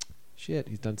 Shit,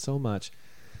 he's done so much.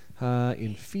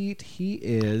 In feet, he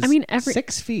is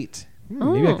 6 feet.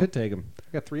 Maybe I could take him.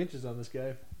 I got 3 inches on this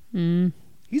guy.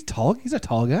 He's tall. He's a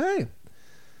tall guy.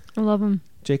 I love him.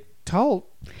 Jake Tall.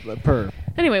 Per.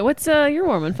 Anyway, what's your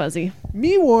warm and fuzzy?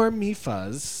 Me warm, me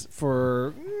fuzz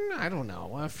for, I don't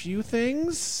know, a few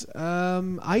things.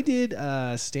 I did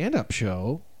a stand-up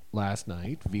show last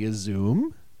night via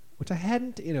Zoom, which I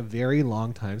hadn't in a very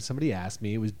long time. Somebody asked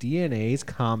me. It was DNA's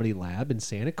Comedy Lab in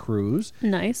Santa Cruz.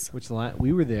 Nice. Which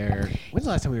we were there. When's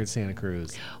the last time we were in Santa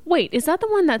Cruz? Wait, is that the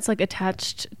one that's like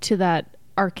attached to that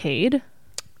arcade?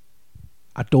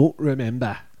 I don't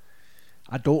remember.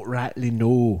 I don't rightly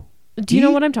know. Do you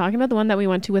know what I'm talking about? The one that we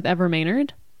went to with Ever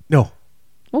Maynard? No.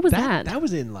 What was that? That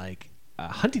was in like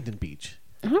Huntington Beach.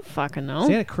 I don't fucking know.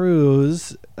 Santa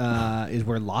Cruz is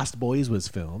where Lost Boys was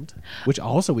filmed, which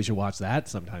also we should watch that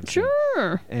sometime soon.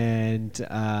 Sure. And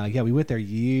we went there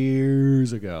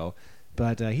years ago.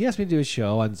 But he asked me to do a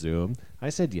show on Zoom. I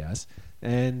said yes.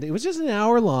 And it was just an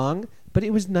hour long, but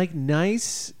it was like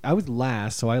nice. I was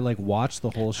last, so I like watched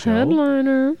the whole show.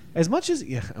 Headliner. As much as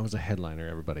I was a headliner,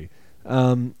 everybody.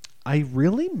 I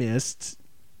really missed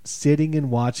sitting and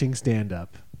watching stand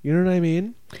up. You know what I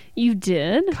mean? You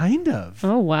did? Kind of.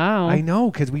 Oh, wow. I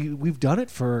know, because we've done it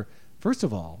for, first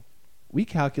of all, we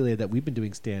calculated that we've been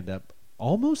doing stand-up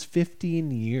almost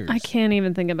 15 years. I can't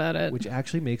even think about it. Which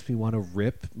actually makes me want to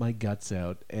rip my guts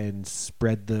out and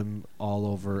spread them all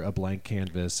over a blank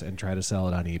canvas and try to sell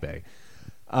it on eBay.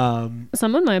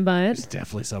 Someone might buy There's it.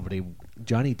 definitely somebody.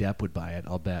 Johnny Depp would buy it,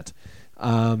 I'll bet.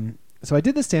 So I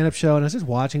did the stand-up show, and I was just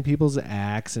watching people's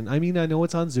acts. And I mean, I know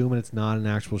it's on Zoom, and it's not an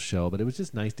actual show, but it was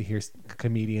just nice to hear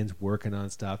comedians working on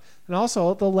stuff. And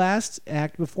also, the last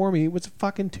act before me was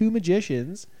fucking 2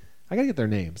 magicians. I got to get their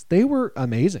names. They were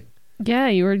amazing. Yeah,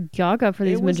 you were gaga for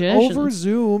these it was magicians. over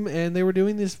Zoom, and they were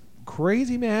doing this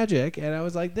crazy magic. And I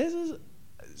was like, this is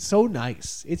so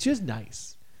nice. It's just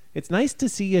nice. It's nice to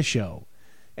see a show.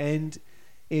 And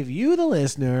if you, the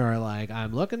listener, are like,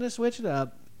 I'm looking to switch it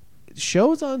up,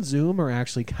 shows on Zoom are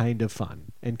actually kind of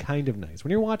fun and kind of nice.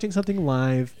 When you're watching something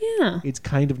live, it's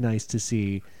kind of nice to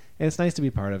see, and it's nice to be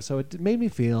part of. So it made me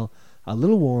feel a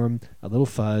little warm, a little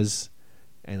fuzz,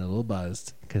 and a little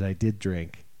buzzed, because I did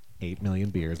drink 8 million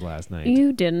beers last night.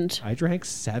 You didn't. I drank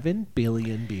 7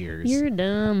 billion beers. You're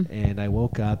dumb. And I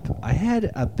woke up. I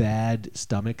had a bad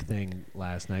stomach thing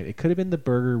last night. It could have been the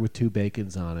burger with 2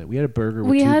 bacons on it. We had a burger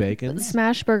with 2 bacons. We had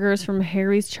smash burgers from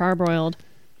Harry's Charbroiled.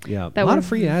 Yeah, that a lot were of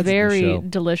free ads. Very in the show.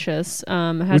 delicious. It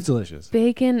was delicious.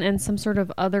 Bacon and some sort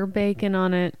of other bacon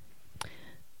on it.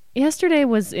 Yesterday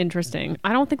was interesting.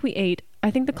 I don't think we ate. I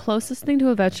think the closest thing to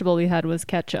a vegetable we had was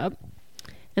ketchup.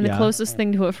 And the closest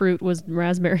thing to a fruit was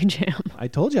raspberry jam. I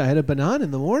told you I had a banana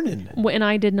in the morning. And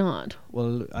I did not.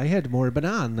 Well, I had more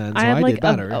banana then, so I did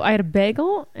better. I had a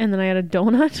bagel, and then I had a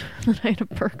donut, and then I had a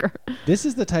burger. This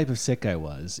is the type of sick I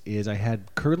was. I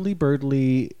had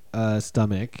curdly-birdly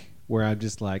stomach, where I'm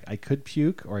just like, I could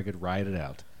puke or I could ride it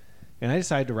out. And I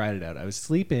decided to ride it out. I was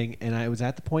sleeping, and I was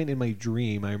at the point in my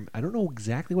dream. I don't know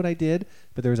exactly what I did,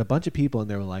 but there was a bunch of people, and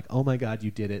they were like, oh my God,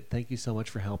 you did it. Thank you so much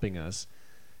for helping us.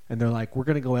 And they're like, we're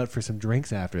going to go out for some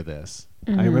drinks after this.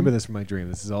 Mm-hmm. I remember this from my dream.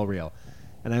 This is all real.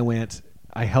 And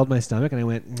I held my stomach, and I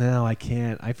went, no, I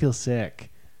can't. I feel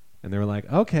sick. And they were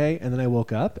like, okay. And then I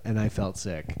woke up, and I felt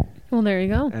sick. Well, there you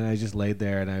go. And I just laid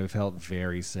there, and I felt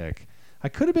very sick. I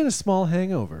could have been a small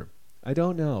hangover. I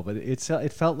don't know, but it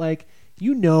felt like,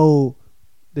 the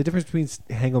difference between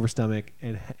hangover stomach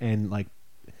and like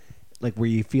where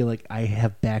you feel like I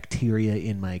have bacteria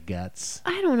in my guts.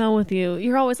 I don't know with you.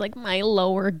 You're always like, my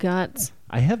lower guts.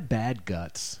 I have bad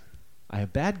guts. I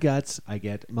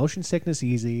get motion sickness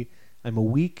easy. I'm a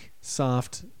weak,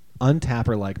 soft,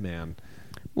 untapper-like man.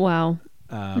 Wow.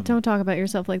 Don't talk about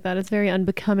yourself like that. It's very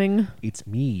unbecoming. It's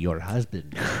me, your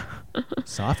husband.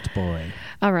 Soft boy.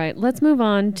 All right, let's move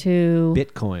on to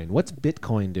Bitcoin. What's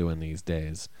Bitcoin doing these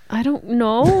days? I don't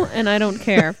know, and I don't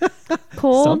care.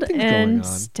 Cold Something's and going on.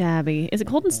 stabby. Is it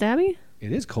cold and stabby?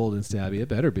 It is cold and stabby. It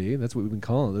better be. That's what we've been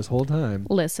calling it this whole time.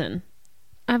 Listen,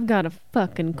 I've got a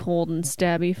fucking cold and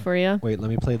stabby for you. Wait, let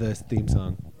me play the theme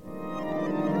song.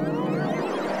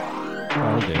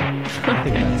 That'll do. I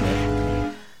think that's it.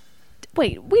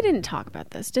 Wait, we didn't talk about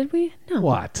this, did we? No.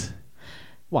 What?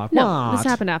 No, this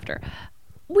happened after.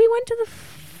 We went to the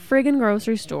friggin'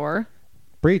 grocery store.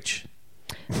 Breach.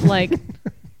 Like,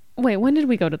 wait, when did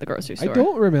we go to the grocery store? I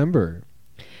don't remember.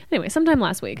 Anyway, sometime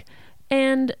last week.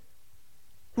 And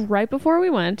right before we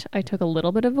went, I took a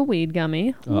little bit of a weed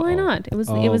gummy. Why not? It was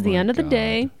the end of the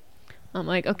day. I'm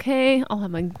like, okay, I'll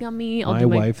have my gummy. My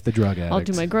wife, the drug addict. I'll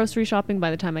do my grocery shopping. By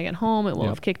the time I get home, it will Yep.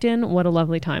 have kicked in. What a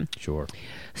lovely time. Sure.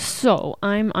 So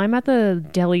I'm at the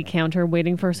deli counter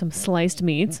waiting for some sliced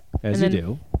meats. As and you then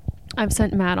do. I've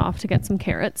sent Matt off to get some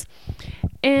carrots.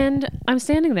 And I'm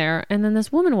standing there, and then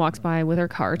this woman walks by with her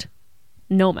cart,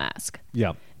 no mask.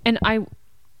 Yeah. And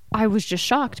I was just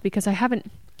shocked because I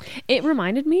haven't. It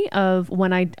reminded me of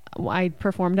when I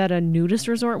performed at a nudist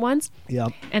resort once. Yeah.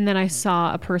 And then I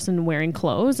saw a person wearing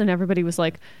clothes, and everybody was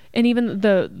like, and even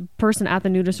the person at the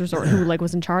nudist resort who like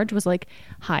was in charge was like,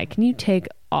 "Hi, can you take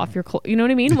off your clothes?" You know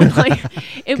what I mean? When like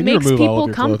it Can you makes remove all of people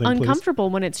your clothing, please? uncomfortable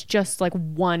when it's just like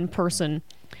one person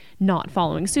not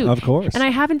following suit. Of course. And I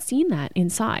haven't seen that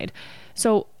inside,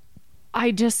 so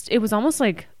it was almost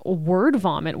like a word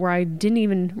vomit where I didn't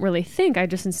even really think. I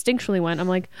just instinctually went, I'm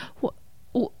like,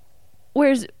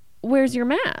 where's your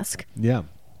mask? Yeah.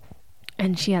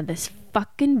 And she had this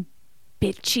fucking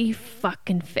bitchy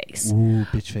fucking face. Ooh,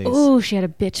 bitch face. Ooh, she had a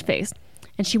bitch face.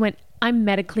 And she went, I'm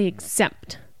medically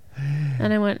exempt.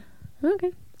 And I went,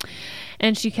 okay.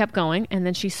 And she kept going, and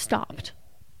then she stopped.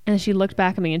 And she looked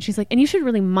back at me, and she's like, and you should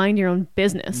really mind your own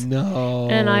business. No.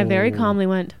 And I very calmly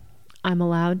went, I'm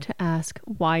allowed to ask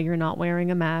why you're not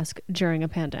wearing a mask during a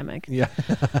pandemic. Yeah.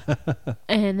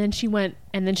 And then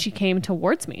she came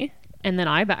towards me, and then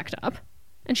I backed up.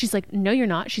 And she's like, no, you're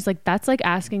not. She's like, that's like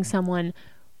asking someone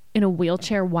in a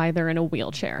wheelchair why they're in a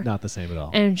wheelchair. Not the same at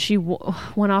all. And she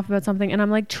went off about something, and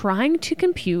I'm like trying to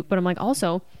compute, but I'm like,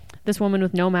 also, this woman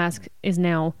with no mask is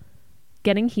now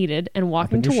getting heated and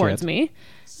walking your towards shit. me. And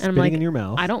I'm Spitting like, in your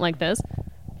mouth. I don't like this.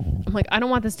 I'm like, I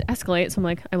don't want this to escalate. So I'm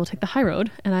like, I will take the high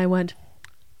road. And I went,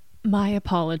 my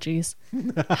apologies.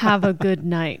 Have a good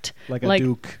night. Like a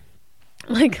duke.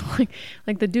 Like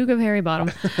the Duke of Harry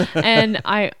Bottom.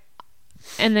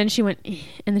 And then she went,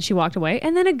 and then she walked away.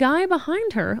 And then a guy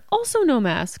behind her, also no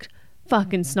mask,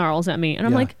 fucking snarls at me. And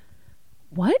I'm Yeah. like,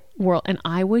 what world? And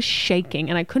I was shaking,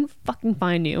 and I couldn't fucking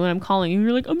find you. And I'm calling you. And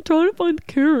you're like, I'm trying to find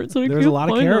carrots. And I There was a can't lot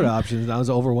of find carrot them. options. And I was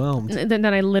overwhelmed. And then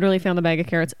I literally found the bag of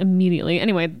carrots immediately.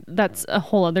 Anyway, that's a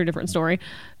whole other different story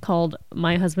called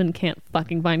My Husband Can't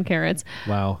Fucking Find Carrots.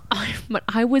 Wow. But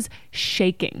I was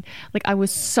shaking. Like, I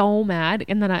was so mad.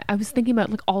 And then I was thinking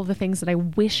about like all the things that I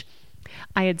wish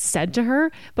I had said to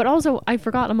her. But also I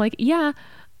forgot. I'm like, yeah,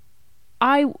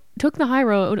 I took the high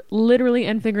road literally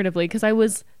and figuratively because I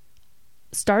was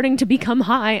starting to become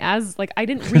high as like I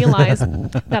didn't realize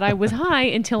that I was high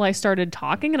until I started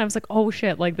talking, and I was like, oh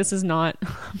shit, like this is not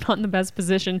I'm not in the best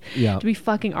position Yeah. to be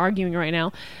fucking arguing right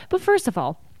now. But first of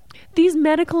all, these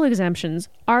medical exemptions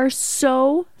are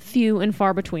so few and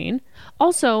far between.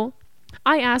 Also,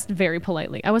 I asked very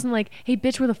politely. I wasn't like, hey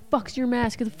bitch, where the fuck's your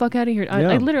mask? Get the fuck out of here.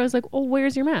 I literally was like, oh,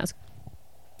 where's your mask?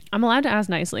 I'm allowed to ask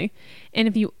nicely. And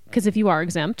if you are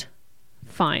exempt,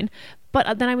 fine.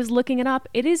 But then I was looking it up.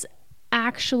 It is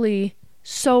actually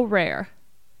so rare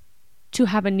to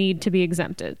have a need to be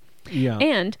exempted. Yeah.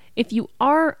 And if you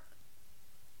are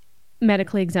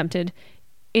medically exempted,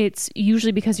 it's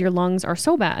usually because your lungs are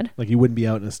so bad Like you wouldn't be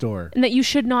out in a store. and that you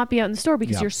should not be out in the store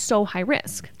because Yeah. you're so high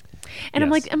risk. And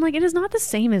Yes. I'm like, it is not the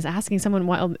same as asking someone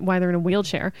why they're in a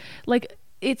wheelchair. Like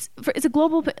it's a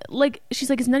global, like she's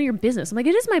like, it's none of your business. I'm like,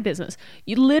 it is my business.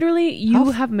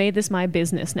 You have made this my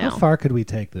business now. How far could we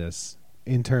take this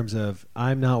in terms of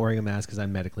I'm not wearing a mask because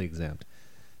I'm medically exempt?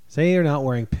 Say you're not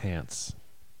wearing pants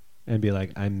and be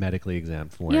like, I'm medically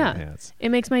exempt from wearing pants. It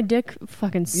makes my dick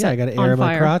fucking set Yeah, I got to on air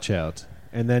my fire. crotch out.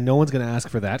 And then no one's going to ask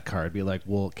for that card. Be like,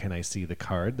 well, can I see the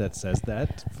card that says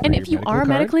that? for And your if you medical are card?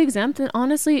 medically exempt, then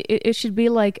honestly, it should be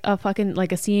like a fucking,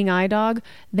 like a seeing eye dog.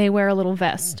 They wear a little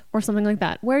vest or something like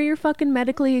that. Wear your fucking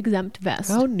medically exempt vest.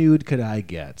 How nude could I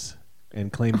get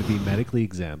and claim to be medically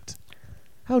exempt?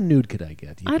 How nude could I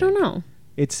get? I don't know.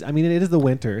 It is the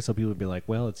winter, so people would be like,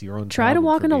 well, it's your own Try to problem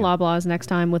walk for into being- Loblaws next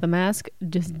time with a mask,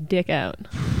 just dick out.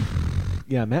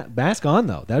 Yeah, mask on,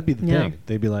 though. That would be the Yeah. thing.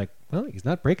 They'd be like, well, he's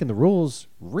not breaking the rules,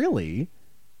 really,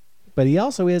 but he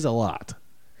also is a lot.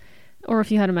 Or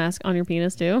if you had a mask on your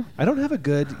penis too. I don't have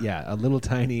a little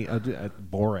tiny a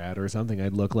Borat or something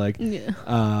I'd look like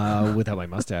Yeah. without my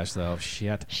mustache, though.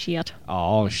 Shit. Shit.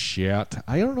 Oh, shit.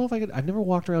 I don't know if I could. I've never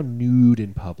walked around nude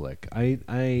in public.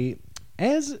 I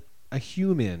as a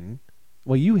human,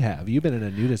 well, you have. You've been in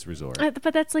a nudist resort.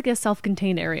 But that's like a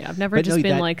self-contained area. I've never But just no,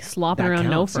 been that- like slopping that around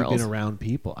no counts. You've frills been around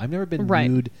people. I've never been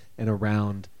Right. nude and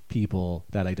around people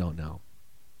that I don't know.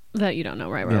 that you don't know.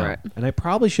 Right. Yeah. Right. And I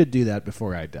probably should do that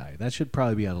before I die. That should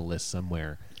probably be on a list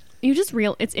somewhere. You just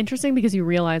it's interesting because you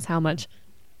realize how much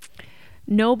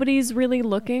nobody's really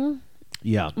looking,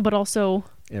 Yeah. but also,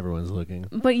 Everyone's looking.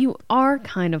 but you are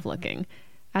kind of looking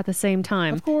at the same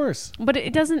time. Of course. But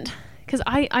it doesn't, because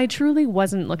I truly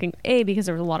wasn't looking, because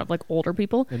there was a lot of like older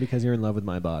people. And because you're in love with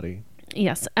my body.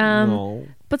 Yes. No.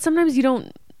 But sometimes you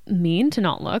don't mean to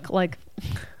not look like,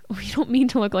 you don't mean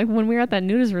to look like when we were at that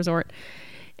nudist resort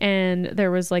and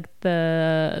there was like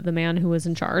the man who was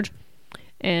in charge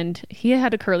and he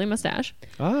had a curly mustache.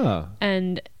 Ah.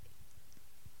 And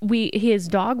his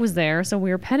dog was there. So we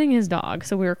were petting his dog.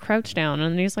 So we were crouched down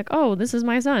and he's like, oh, this is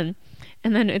my son.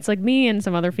 And then it's like me and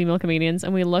some other female comedians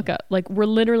and we look up, like we're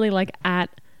literally like at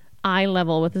eye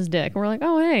level with his dick. And we're like,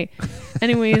 oh, hey.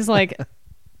 Anyway, he's like,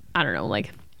 I don't know,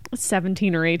 like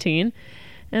 17 or 18.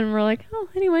 And we're like, oh,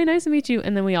 anyway, nice to meet you.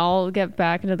 And then we all get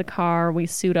back into the car. We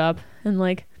suit up. And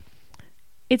like,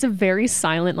 it's a very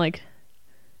silent, like,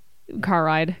 car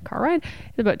ride.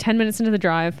 It's about 10 minutes into the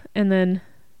drive. And then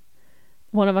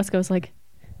one of us goes like,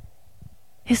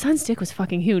 his son's dick was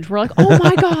fucking huge. We're like, oh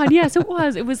my God, yes, it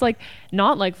was. It was like,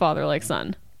 not like father, like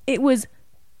son. It was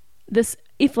this,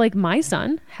 if like my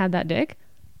son had that dick,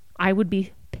 I would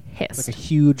be pissed. Like a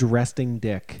huge resting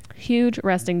dick. Huge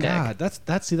resting dick. God,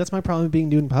 that's my problem with being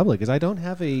nude in public is I don't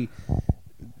have a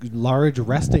large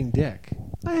resting dick.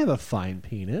 I have a fine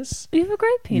penis. You have a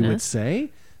great penis. You would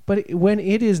say, but when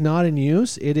it is not in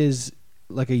use, it is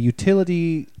like a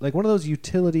utility, like one of those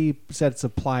utility sets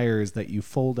of pliers that you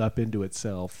fold up into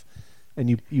itself, and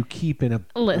you keep in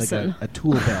like a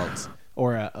tool belt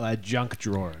or a junk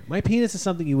drawer. My penis is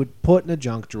something you would put in a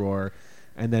junk drawer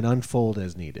and then unfold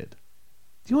as needed.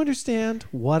 Do you understand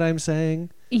what I'm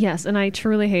saying? Yes, and I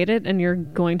truly hate it, and you're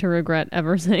going to regret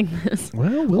ever saying this.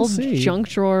 Well, we'll see. Junk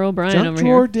drawer O'Brien junk over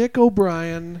drawer here. Dick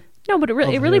O'Brien. No, but it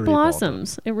really Hillary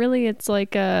blossoms. It's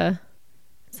like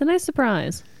it's a nice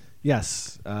surprise.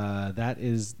 Yes, that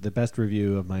is the best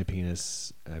review of my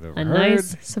penis I've ever heard. A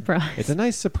nice surprise. It's a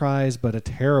nice surprise, but a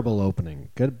terrible opening.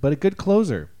 But a good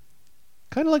closer.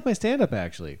 Kind of like my stand-up,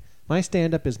 actually. My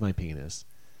stand-up is my penis.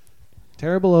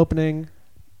 Terrible opening,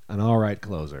 an all right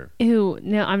closer. Ew,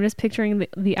 no, I'm just picturing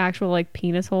the actual like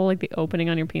penis hole, like the opening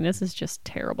on your penis is just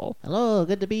terrible. Hello,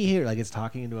 good to be here. Like it's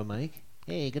talking into a mic.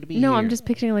 Hey, good to be here. No, I'm just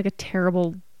picturing like a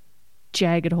terrible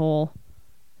jagged hole.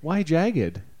 Why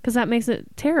jagged? Because that makes it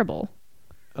terrible.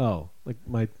 Oh,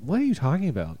 like what are you talking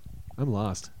about? I'm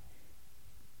lost.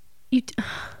 You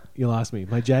lost me.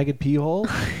 My jagged pee hole?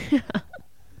 Yeah.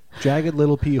 Jagged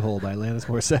Little Pee Hole by Alanis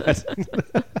Morissette.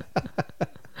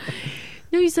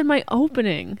 No, you said my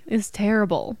opening is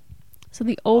terrible. So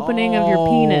the opening of your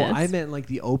penis. I meant like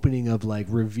the opening of like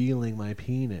revealing my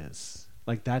penis.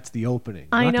 Like that's the opening.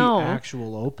 I not know. The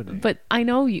actual opening. But I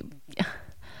know you.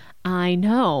 I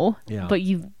know. Yeah. But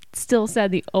you still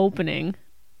said the opening.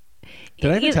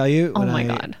 Did I ever tell you? Oh my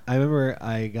God. I remember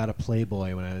I got a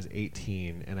Playboy when I was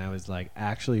 18 and I was like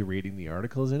actually reading the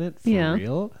articles in it for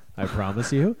real. I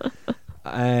promise you.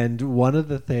 And one of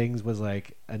the things was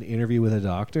like an interview with a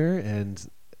doctor, and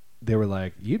they were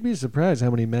like, you'd be surprised how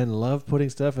many men love putting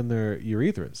stuff in their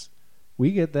urethras.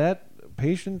 We get that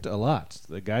patient a lot.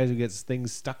 The guys who gets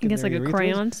things stuck in their like urethras, a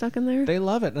crayon stuck in there? They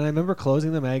love it. And I remember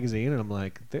closing the magazine and I'm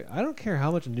like, I don't care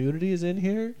how much nudity is in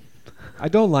here. I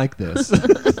don't like this.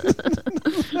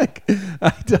 Like,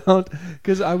 I don't,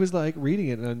 because I was like reading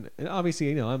it and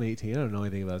obviously, I'm 18. I don't know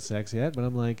anything about sex yet, but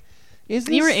I'm like, is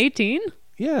this... You were 18?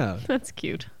 Yeah. That's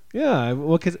cute. Yeah.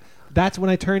 Well, because that's when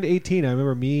I turned 18. I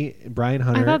remember me, Brian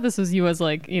Hunter. I thought this was you as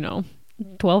like,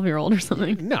 12-year-old or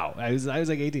something. No, I was like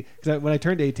 18. Because when I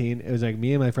turned 18, it was like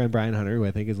me and my friend Brian Hunter, who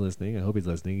I think is listening. I hope he's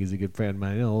listening. He's a good friend of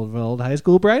mine, old high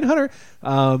school Brian Hunter.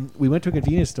 We went to a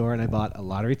convenience store and I bought a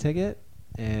lottery ticket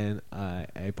and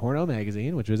a porno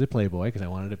magazine, which was a Playboy because I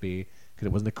wanted to be, because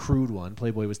it wasn't a crude one.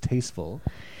 Playboy was tasteful.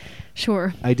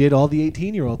 Sure. I did all the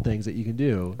 18-year-old things that you can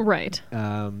do. Right.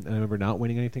 And I remember not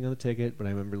winning anything on the ticket, but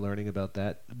I remember learning about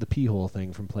the pee hole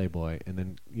thing from Playboy, and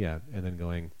then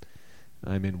going,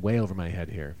 I'm in way over my head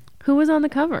here. Who was on the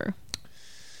cover?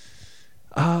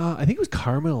 I think it was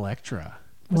Carmen Electra.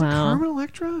 Was it Carmen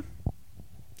Electra?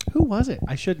 Who was it?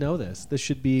 I should know this. This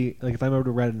should be, like, if I'm ever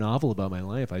to write a novel about my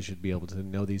life, I should be able to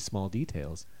know these small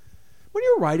details. When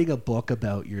you're writing a book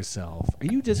about yourself, are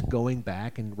you just going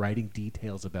back and writing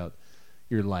details about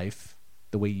your life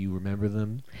the way you remember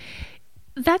them?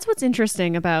 That's what's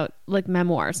interesting about like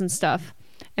memoirs and stuff.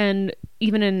 And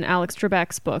even in Alex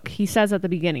Trebek's book, he says at the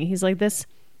beginning, he's like,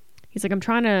 I'm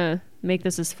trying to make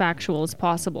this as factual as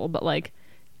possible, but like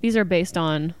these are based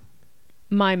on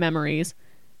my memories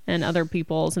and other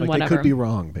people's and like whatever. They could be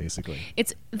wrong, basically.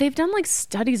 They've done like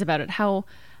studies about it, how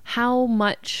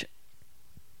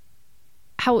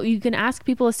you can ask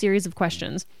people a series of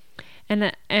questions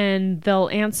and they'll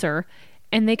answer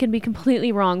and they can be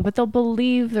completely wrong, but they'll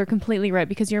believe they're completely right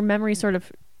because your memory sort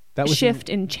of shift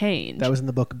and change. That was in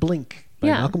the book Blink by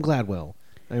Malcolm Gladwell.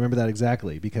 I remember that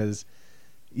exactly because,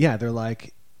 yeah, they're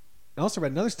like. I also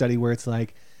read another study where it's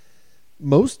like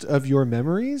most of your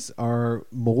memories are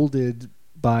molded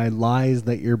by lies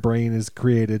that your brain has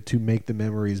created to make the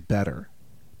memories better.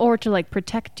 Or to like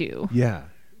protect you. Yeah,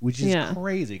 which is Yeah.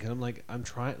 crazy because I'm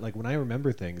trying, like when I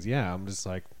remember things, I'm just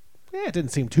like, yeah, it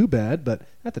didn't seem too bad, but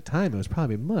at the time it was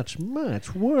probably much,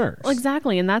 much worse. Well,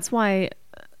 exactly. And that's why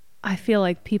I feel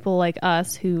like people like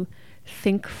us who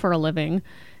think for a living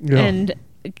Yeah. and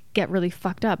get really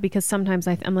fucked up because sometimes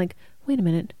I'm like, wait a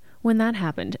minute, when that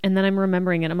happened, and then I'm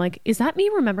remembering it, I'm like, is that me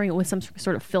remembering it with some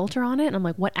sort of filter on it? And I'm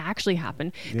like, what actually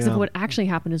happened? Because if Yeah. what actually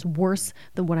happened is worse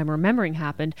than what I'm remembering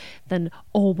happened, then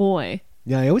oh boy.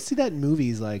 Yeah, I always see that in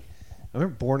movies. Like, I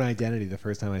remember Born Identity the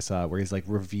first time I saw it, where he's like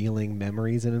revealing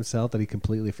memories in himself that he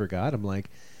completely forgot. I'm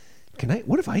like,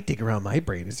 what if I dig around my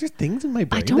brain? Is there things in my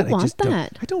brain don't that I want just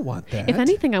that. I don't want that. If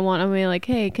anything, I want, I'm like,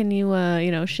 hey, can you,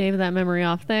 shave that memory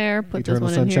off there, put this Eternal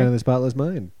one in Sunshine of here? the Spotless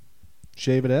Mind.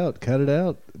 Shave it out, cut it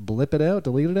out, blip it out,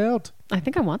 delete it out. I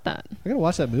think I want that. I gotta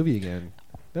watch that movie again.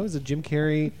 That was a Jim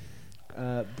Carrey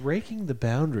breaking the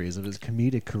boundaries of his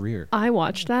comedic career. I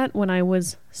watched that when I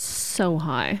was so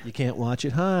high. You can't watch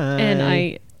it high. And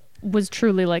I was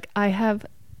truly like, I have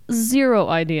zero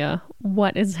idea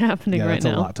what is happening yeah, right that's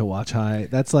now. a lot to watch high.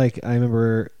 That's like I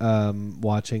remember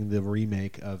watching the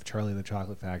remake of Charlie and the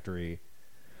Chocolate Factory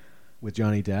with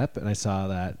Johnny Depp, and I saw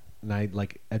that, and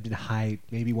I'd been high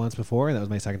maybe once before, and that was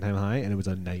my second time high, and it was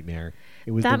a nightmare.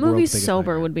 It was That the world's movie biggest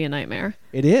sober nightmare. would be a nightmare.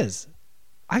 It is.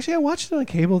 Actually, I watched it on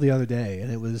cable the other day,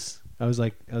 and it was. I was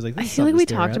like, this I is feel like something we to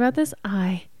stare talked at. about this.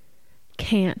 I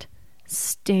can't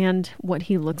stand what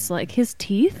he looks like. His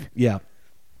teeth. Yeah,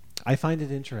 I find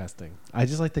it interesting. I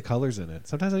just like the colors in it.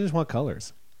 Sometimes I just want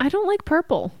colors. I don't like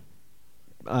purple.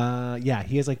 Yeah,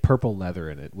 he has like purple leather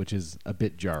in it, which is a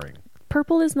bit jarring.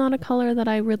 Purple is not a color that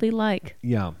I really like.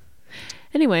 Yeah.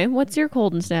 Anyway, what's your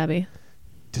cold and stabby?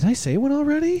 Did I say one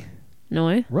already? No,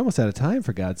 eh? We're almost out of time,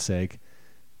 for God's sake.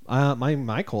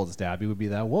 My cold and stabby would be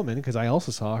that woman, because I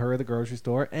also saw her at the grocery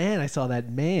store, and I saw that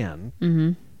man.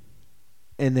 Mm-hmm.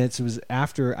 And this was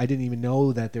after I didn't even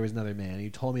know that there was another man. He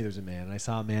told me there was a man, and I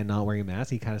saw a man not wearing a mask.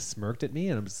 He kind of smirked at me,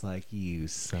 and I'm just like, "You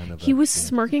son of a!" He was bitch."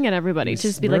 smirking at everybody He to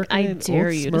was just be like, I smirking, dare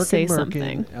old you to smirking say Merkin,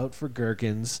 something. Out for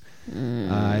gherkins.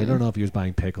 I don't know if he was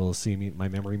buying pickles. See, my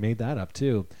memory made that up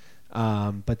too.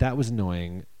 But that was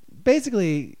annoying.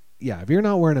 Basically, yeah, if you're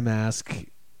not wearing a mask,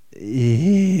 I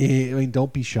mean,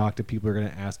 don't be shocked if people are going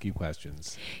to ask you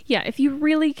questions. Yeah, if you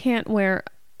really can't wear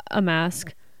a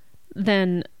mask,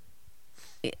 then,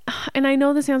 and I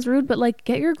know this sounds rude, but like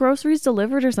get your groceries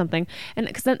delivered or something. And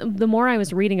because the more I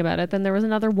was reading about it, then there was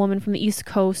another woman from the East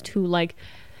Coast who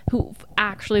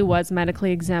actually was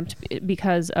medically exempt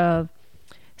because of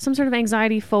some sort of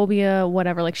anxiety, phobia,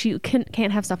 whatever. Like she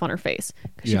can't have stuff on her face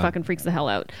because she Yeah. fucking freaks the hell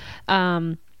out.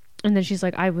 And then she's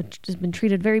like, I've just been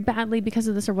treated very badly because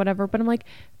of this or whatever. But I'm like,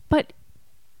 but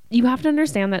you have to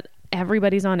understand that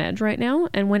everybody's on edge right now.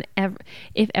 And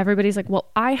if everybody's like,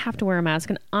 well, I have to wear a mask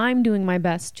and I'm doing my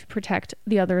best to protect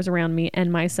the others around me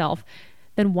and myself,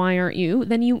 then why aren't you?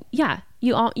 Then you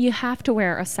have to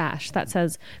wear a sash that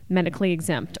says medically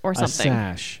exempt or something A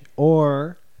sash.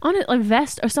 Or, on it, like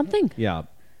vest or something. yeah.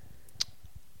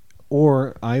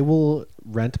 Or I will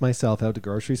rent myself out to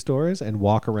grocery stores and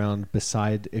walk around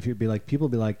beside, people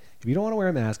be like, if you don't want to wear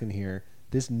a mask in here,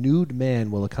 this nude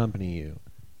man will accompany you.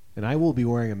 And I will be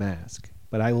wearing a mask,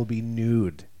 but I will be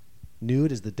nude.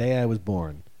 Nude is the day I was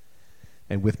born.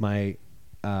 And with my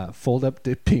fold up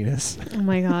penis, Oh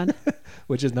my God.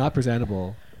 which is not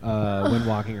presentable when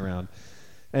walking around.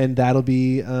 And that'll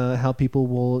be how people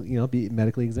will, be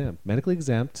medically exempt. Medically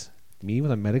exempt, me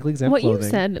with a medically exempt What clothing. you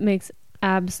said makes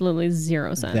absolutely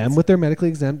zero sense. Them with their medically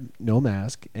exempt, no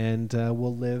mask, and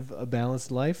we'll live a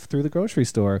balanced life through the grocery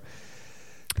store.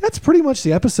 That's pretty much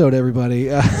the episode, everybody.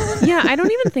 Yeah, I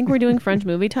don't even think we're doing French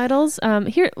movie titles.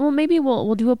 Maybe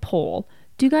we'll do a poll.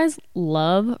 Do you guys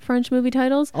love French movie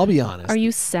titles? I'll be honest. Are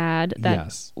you sad that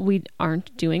Yes. we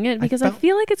aren't doing it? Because I felt-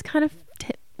 feel like it's kind of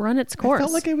run its course. I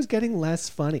felt like it was getting less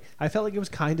funny. I felt like it was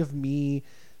kind of me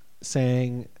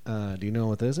saying, do you know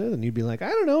what this is? And you'd be like, I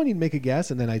don't know. And you'd make a guess.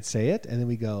 And then I'd say it. And then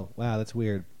we'd go, wow, that's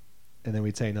weird. And then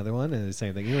we'd say another one and the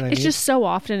same thing. You know what I mean? It's just so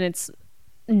often it's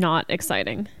not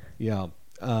exciting. Yeah.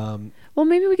 Well,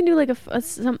 maybe we can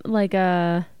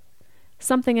do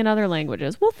something in other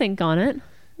languages. We'll think on it.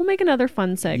 We'll make another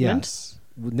fun segment. Yes.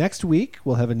 Next week,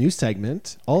 we'll have a new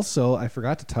segment. Also, I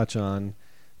forgot to touch on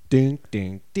ding,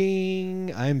 ding,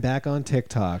 ding. I'm back on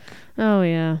TikTok, Oh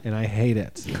yeah. and I hate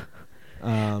it.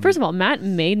 First of all, Matt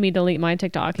made me delete my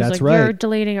TikTok. He's That's like, "You're right.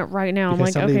 deleting it right now." I'm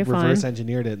Because like, somebody "Okay, fine." reverse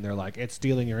engineered it, and they're like, it's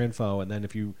stealing your info. And then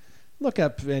if you look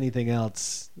up anything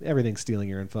else. Everything's stealing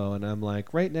your info. And I'm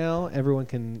like, right now, everyone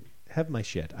can have my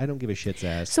shit. I don't give a shit's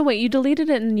ass. So wait, you deleted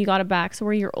it and you got it back. So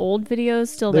were your old videos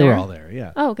still They there? were all there,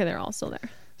 yeah. Oh, okay, they're all still there.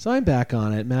 So I'm back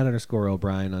on it.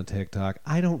 Matt_O'Brien on TikTok.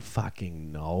 I don't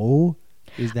fucking know.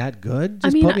 Is that good?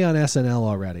 Just put me on SNL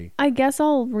already. I guess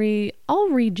I'll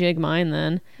rejig mine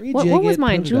then. What Rejig was it,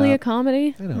 mine? put it Julia up.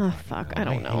 Comedy? I don't Oh fucking fuck, know. I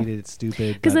don't know. hated it.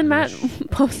 Stupid. Because then Matt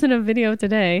but posted a video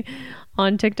today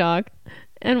on TikTok,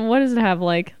 and what does it have?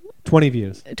 Like 20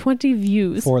 views. 20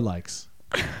 views. 4 likes.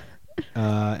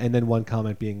 And then one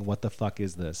comment being, "What the fuck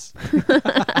is this?"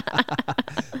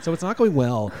 So it's not going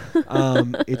well.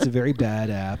 It's a very bad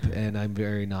app, and I'm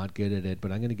very not good at it.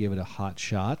 But I'm going to give it a hot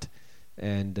shot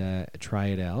and try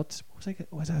it out.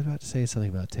 Was I about to say something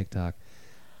about TikTok?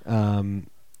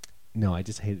 No, I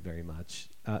just hate it very much.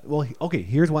 Okay,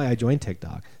 here's why I joined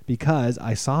TikTok. Because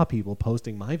I saw people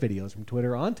posting my videos from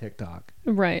Twitter on TikTok.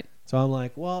 Right. So I'm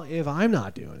like, well, if I'm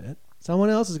not doing it, someone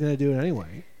else is going to do it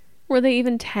anyway. Were they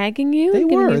even tagging you? They and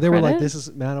giving were. you They were like, credit? this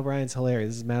is Matt O'Brien's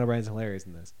hilarious. This is Matt O'Brien's hilarious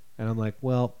in this. And I'm like,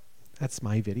 well, that's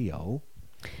my video.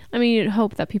 I mean, you'd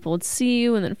hope that people would see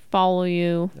you and then follow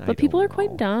you. I But people don't are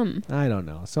quite know. dumb. I don't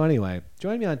know. So anyway,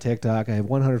 join me on TikTok. I have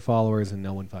 100 followers and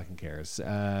no one fucking cares.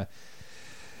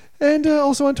 And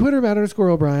also on Twitter,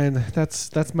 Matt_O'Brien.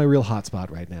 That's my real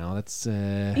hotspot right now. That's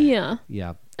Yeah.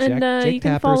 yeah. And Jake you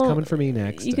can Tapper's follow coming for me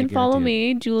next. You I can follow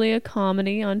guarantee it. me, Julia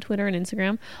Comedy, on Twitter and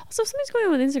Instagram. Also, something's going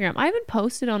on with Instagram. I haven't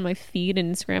posted on my feed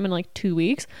in Instagram in like 2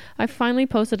 weeks. I finally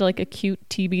posted like a cute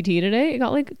TBT today. It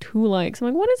got like 2 likes. I'm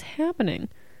like, what is happening?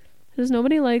 Does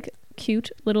nobody like cute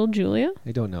little Julia?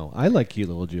 I don't know. I like cute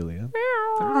little Julia.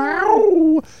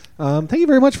 Thank you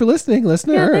very much for listening,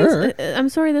 listener. Yeah, thanks. I'm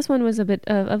sorry this one was a bit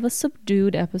of a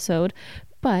subdued episode,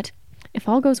 but if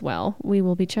all goes well, we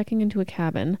will be checking into a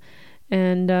cabin,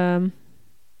 and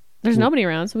there's nobody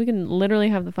around, so we can literally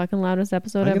have the fucking loudest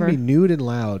episode I'm ever. gonna be nude and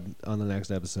loud on the next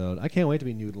episode. I can't wait to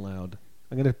be nude and loud.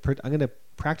 I'm gonna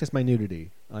practice my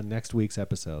nudity on next week's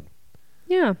episode.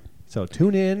 Yeah. So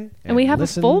tune in, And we have a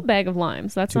listen full bag of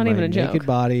limes. That's to not my even a joke. naked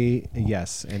body.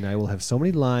 Yes, and I will have so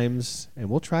many limes, and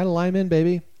we'll try to lime in,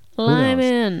 baby. Lime knows?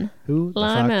 in. Who the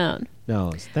Lime fuck out.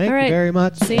 knows? Thank All right. you very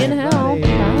much. See you in hell. everybody.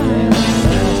 Bye.